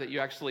prayer that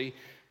you actually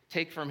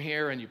take from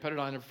here and you put it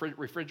on a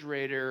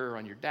refrigerator or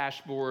on your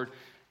dashboard,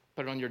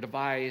 put it on your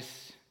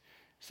device,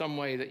 some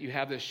way that you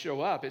have this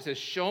show up. It says,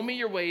 show me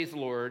your ways,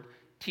 Lord.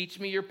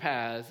 Teach me your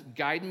paths,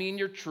 guide me in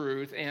your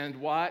truth, and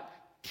what?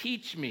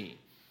 Teach me.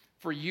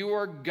 For you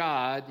are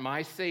God,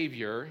 my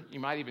Savior. You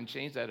might even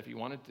change that if you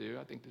wanted to.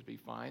 I think this would be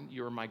fine.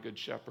 You are my good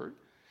shepherd.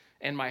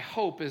 And my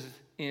hope is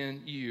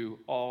in you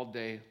all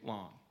day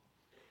long.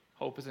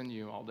 Hope is in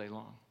you all day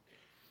long.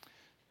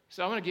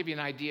 So I'm going to give you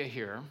an idea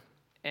here.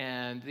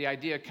 And the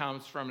idea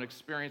comes from an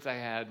experience I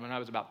had when I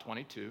was about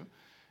 22.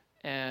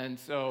 And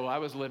so I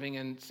was living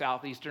in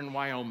southeastern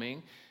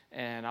Wyoming.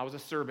 And I was a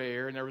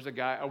surveyor, and there was a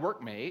guy, a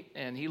workmate,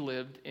 and he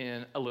lived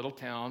in a little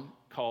town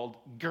called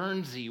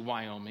Guernsey,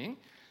 Wyoming.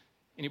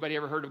 Anybody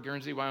ever heard of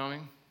Guernsey,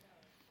 Wyoming?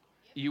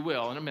 You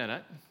will in a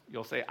minute.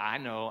 You'll say, I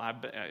know. I've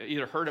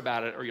either heard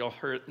about it or you'll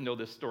know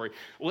this story.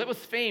 Well, it was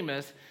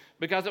famous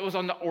because it was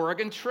on the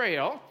Oregon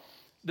Trail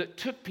that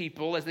took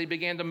people as they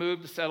began to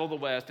move to settle the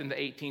West in the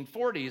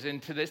 1840s.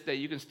 And to this day,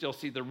 you can still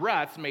see the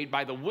ruts made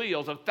by the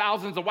wheels of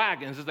thousands of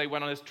wagons as they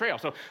went on this trail.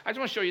 So I just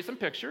want to show you some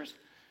pictures.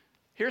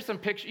 Here's some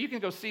pictures. You can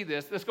go see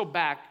this. Let's go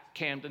back,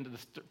 Camden, to the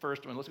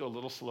first one. Let's go a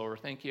little slower.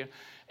 Thank you.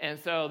 And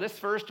so this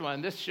first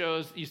one, this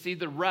shows, you see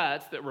the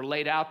ruts that were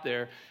laid out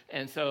there.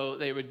 And so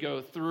they would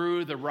go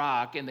through the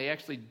rock, and they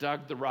actually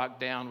dug the rock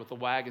down with the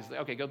wagons.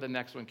 Okay, go to the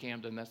next one,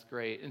 Camden. That's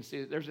great. And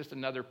see, there's just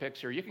another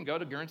picture. You can go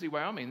to Guernsey,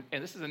 Wyoming,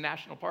 and this is a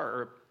national park,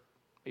 or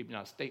maybe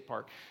not a state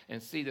park,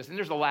 and see this. And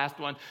there's the last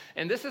one.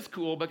 And this is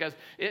cool because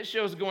it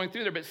shows going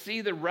through there, but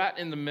see the rut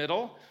in the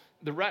middle?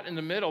 The rut in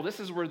the middle, this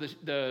is where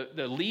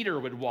the leader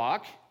would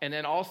walk, and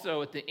then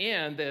also at the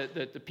end,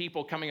 the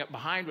people coming up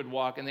behind would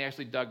walk, and they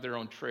actually dug their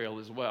own trail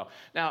as well.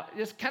 Now,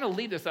 just kind of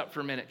lead this up for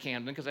a minute,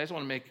 Camden, because I just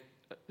want to make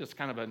this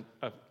kind of an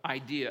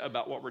idea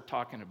about what we're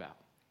talking about.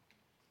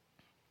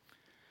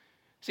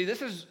 See,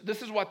 this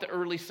is what the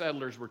early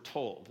settlers were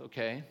told,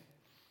 okay?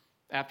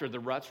 After the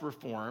ruts were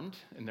formed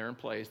and they're in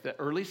place, the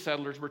early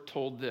settlers were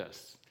told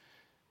this: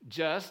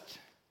 just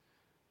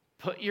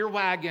put your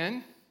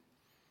wagon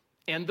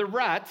in the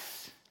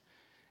ruts,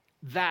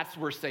 that's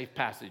where safe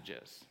passage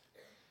is.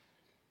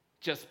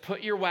 Just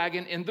put your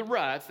wagon in the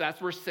ruts, that's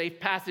where safe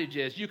passage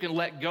is. You can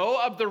let go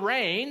of the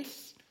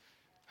reins.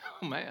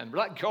 Oh man,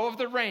 let go of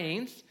the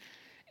reins,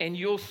 and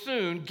you'll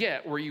soon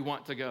get where you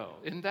want to go.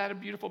 Isn't that a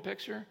beautiful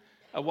picture?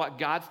 of what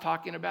God's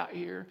talking about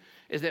here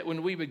is that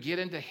when we would get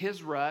into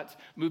his ruts,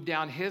 move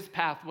down his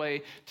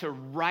pathway to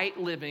right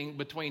living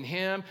between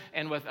him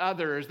and with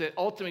others, that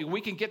ultimately we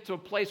can get to a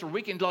place where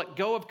we can let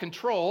go of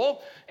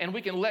control and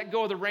we can let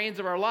go of the reins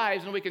of our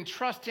lives and we can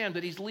trust him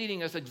that he's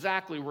leading us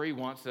exactly where he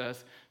wants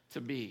us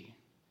to be.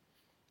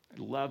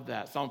 I love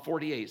that. Psalm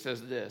 48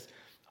 says this,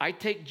 I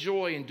take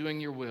joy in doing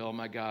your will,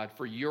 my God,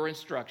 for your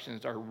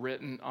instructions are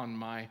written on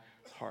my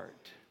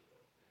heart.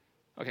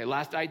 Okay,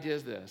 last idea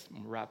is this. I'm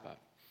going to wrap up.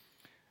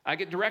 I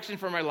get direction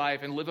for my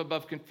life and live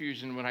above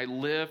confusion when I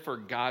live for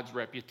God's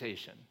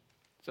reputation.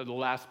 So the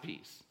last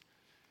piece.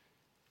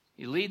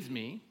 He leads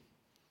me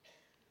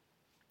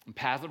in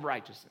paths of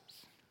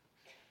righteousness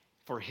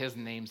for his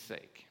name's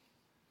sake.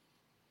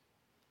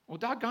 Well,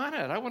 doggone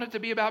it, I want it to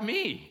be about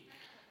me,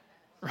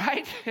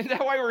 right? Isn't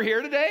that why we're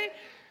here today?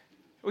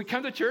 We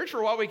come to church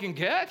for what we can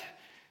get.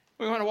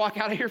 We want to walk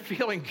out of here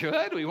feeling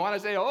good. We want to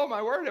say, oh,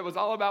 my word, it was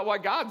all about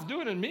what God's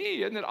doing in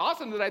me. Isn't it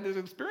awesome that I had this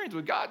experience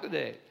with God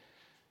today?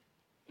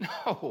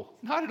 No,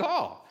 not at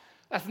all.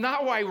 That's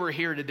not why we're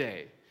here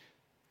today.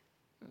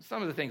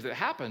 Some of the things that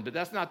happen, but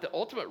that's not the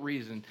ultimate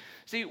reason.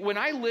 See, when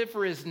I live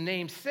for his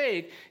name's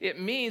sake, it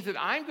means that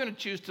I'm going to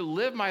choose to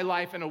live my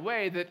life in a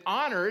way that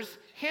honors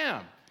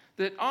him,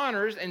 that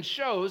honors and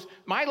shows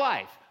my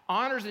life,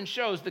 honors and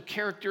shows the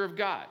character of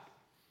God.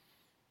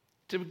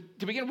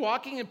 To begin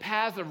walking in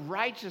paths of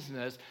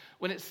righteousness,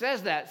 when it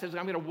says that, it says,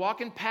 I'm going to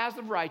walk in paths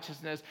of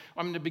righteousness,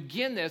 I'm going to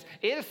begin this,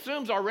 it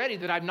assumes already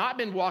that I've not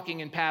been walking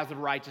in paths of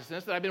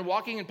righteousness, that I've been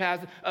walking in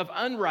paths of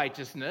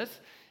unrighteousness.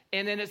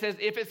 And then it says,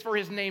 if it's for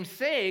his name's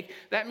sake,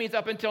 that means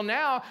up until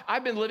now,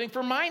 I've been living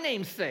for my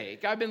name's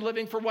sake. I've been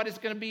living for what it's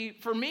going to be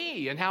for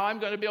me and how I'm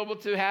going to be able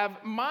to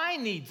have my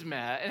needs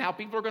met and how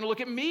people are going to look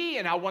at me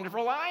and how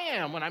wonderful I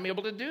am when I'm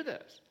able to do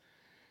this.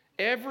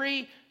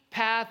 Every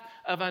path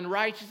of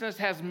unrighteousness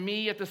has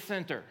me at the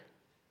center.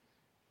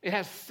 It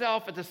has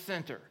self at the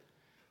center.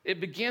 It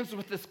begins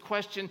with this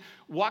question,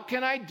 what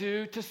can I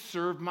do to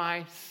serve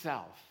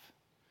myself?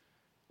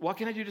 What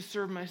can I do to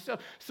serve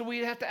myself? So we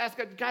have to ask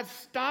God, God,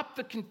 stop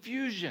the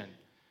confusion.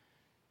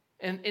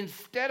 And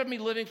instead of me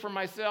living for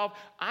myself,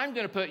 I'm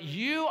going to put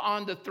you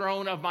on the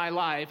throne of my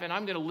life, and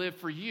I'm going to live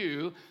for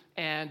you.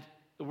 And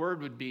the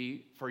word would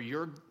be for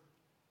your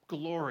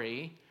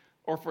glory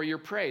or for your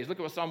praise. Look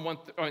at what Psalm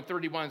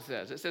 131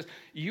 says. It says,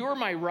 you are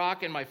my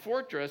rock and my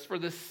fortress for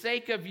the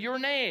sake of your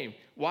name.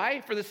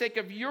 Why? For the sake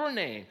of your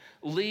name.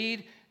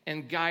 Lead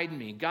and guide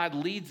me. God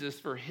leads us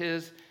for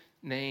his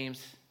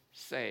name's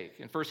sake.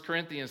 In 1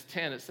 Corinthians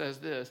 10, it says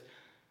this,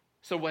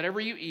 so whatever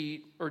you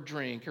eat or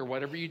drink or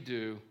whatever you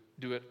do,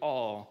 do it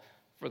all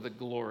for the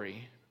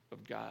glory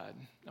of God.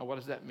 Now, what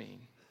does that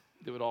mean?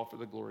 Do it all for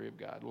the glory of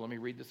God. Well, let me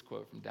read this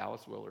quote from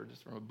Dallas Willard.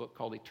 It's from a book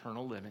called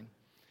Eternal Living.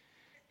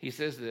 He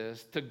says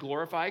this, to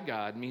glorify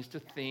God means to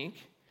think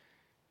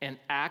and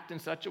act in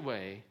such a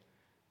way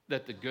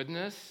that the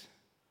goodness,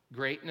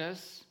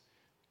 greatness,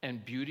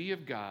 and beauty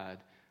of God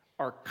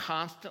are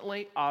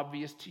constantly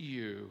obvious to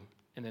you,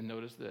 and then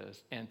notice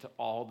this, and to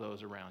all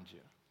those around you.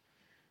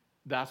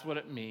 That's what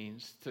it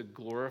means to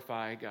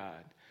glorify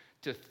God.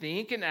 To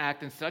think and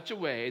act in such a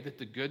way that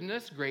the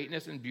goodness,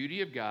 greatness, and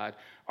beauty of God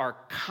are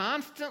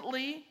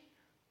constantly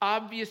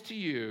obvious to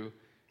you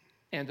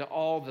and to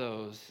all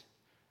those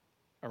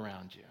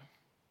around you.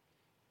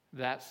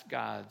 That's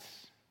God's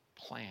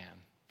plan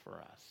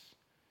for us.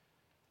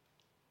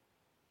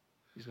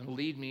 He's going to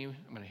lead me. I'm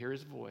going to hear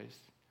his voice.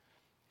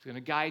 He's going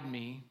to guide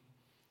me.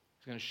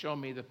 He's going to show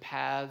me the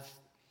paths,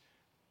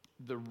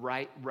 the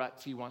right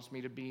ruts he wants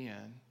me to be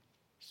in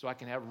so I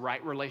can have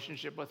right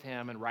relationship with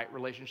him and right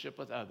relationship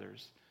with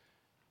others.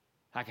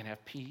 I can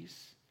have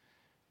peace.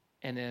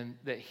 And then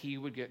that he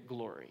would get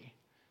glory.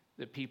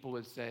 That people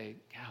would say,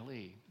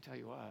 golly, tell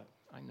you what,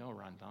 I know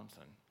Ron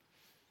Thompson.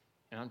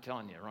 And I'm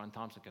telling you, Ron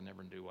Thompson can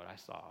never do what I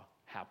saw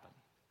happen.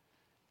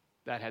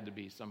 That had to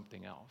be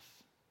something else.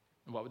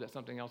 And what would that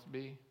something else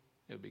be?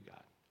 It would be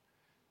God.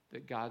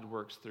 That God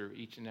works through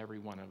each and every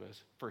one of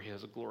us for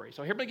his glory.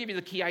 So here I'm going to give you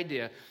the key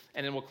idea,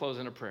 and then we'll close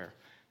in a prayer.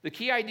 The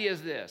key idea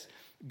is this.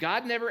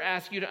 God never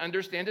asked you to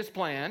understand his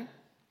plan.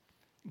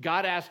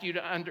 God asked you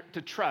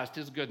to trust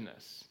his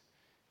goodness.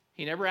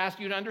 He never asked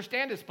you to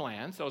understand his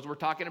plan. So as we're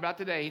talking about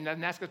today, he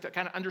doesn't ask us to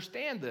kind of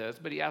understand this,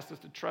 but he asked us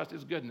to trust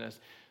his goodness,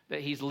 that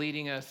he's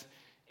leading us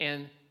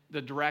in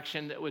the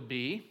direction that would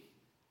be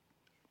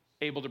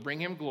able to bring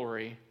him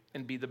glory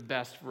and be the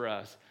best for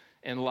us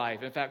in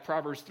life. In fact,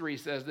 Proverbs 3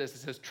 says this. It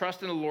says,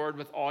 trust in the Lord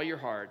with all your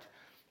heart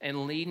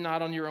and lean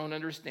not on your own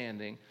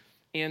understanding.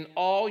 In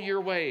all your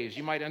ways,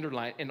 you might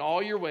underline, in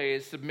all your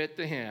ways submit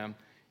to him,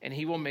 and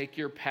he will make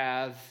your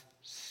paths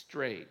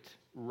straight,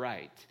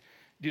 right.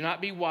 Do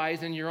not be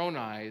wise in your own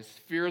eyes.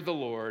 Fear the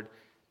Lord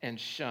and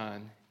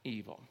shun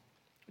evil.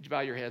 Would you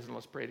bow your heads and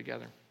let's pray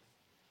together?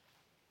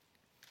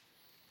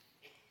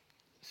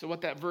 So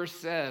what that verse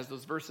says,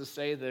 those verses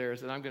say there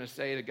is that I'm going to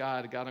say to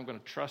God, God, I'm going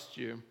to trust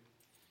you,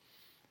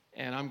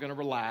 and I'm going to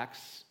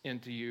relax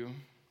into you,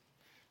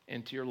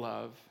 into your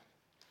love.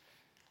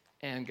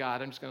 And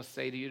God, I'm just going to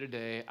say to you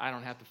today, I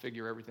don't have to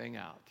figure everything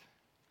out.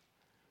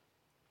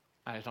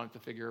 I just don't have to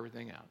figure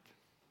everything out.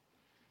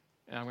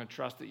 And I'm going to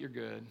trust that you're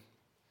good.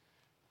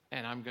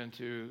 And I'm going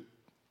to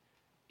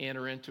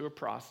enter into a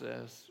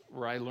process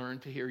where I learn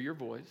to hear your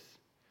voice.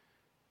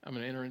 I'm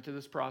going to enter into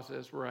this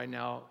process where I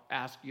now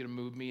ask you to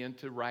move me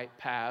into right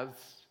paths,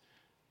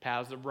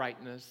 paths of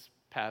rightness,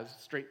 paths,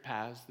 straight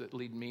paths that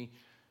lead me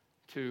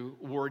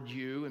toward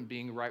you and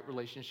being in right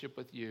relationship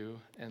with you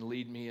and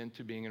lead me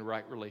into being in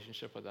right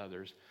relationship with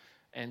others.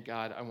 And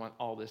God, I want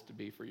all this to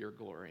be for your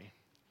glory.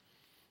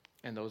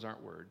 And those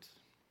aren't words.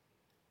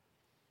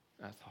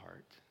 That's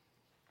heart.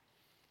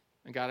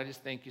 And God, I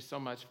just thank you so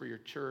much for your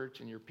church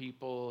and your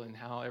people and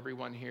how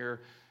everyone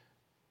here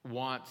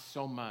wants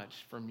so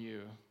much from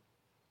you,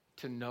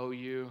 to know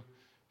you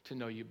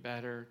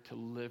better, to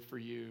live for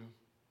you.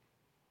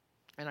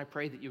 And I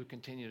pray that you would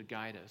continue to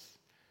guide us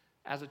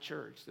as a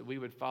church, that we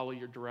would follow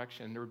your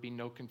direction. There would be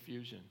no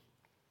confusion.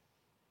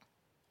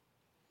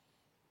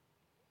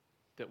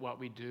 That what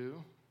we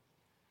do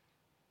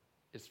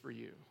is for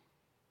you.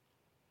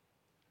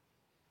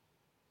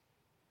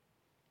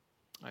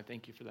 I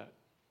thank you for that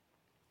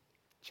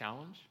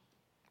challenge.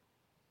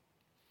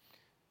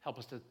 Help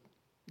us to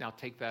now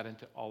take that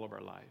into all of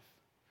our life.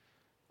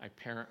 I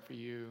parent for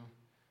you.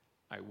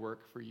 I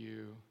work for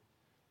you.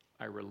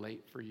 I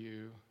relate for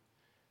you.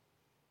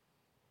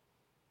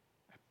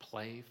 I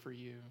play for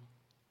you.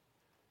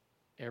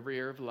 Every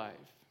area of life,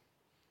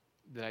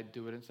 that I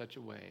do it in such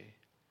a way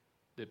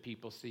that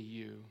people see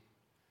you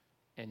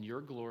and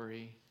your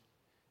glory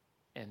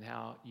and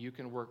how you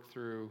can work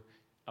through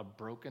a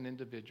broken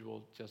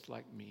individual just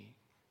like me.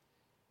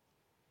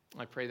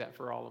 I pray that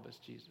for all of us,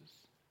 Jesus.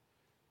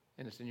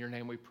 And it's in your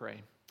name we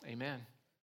pray. Amen.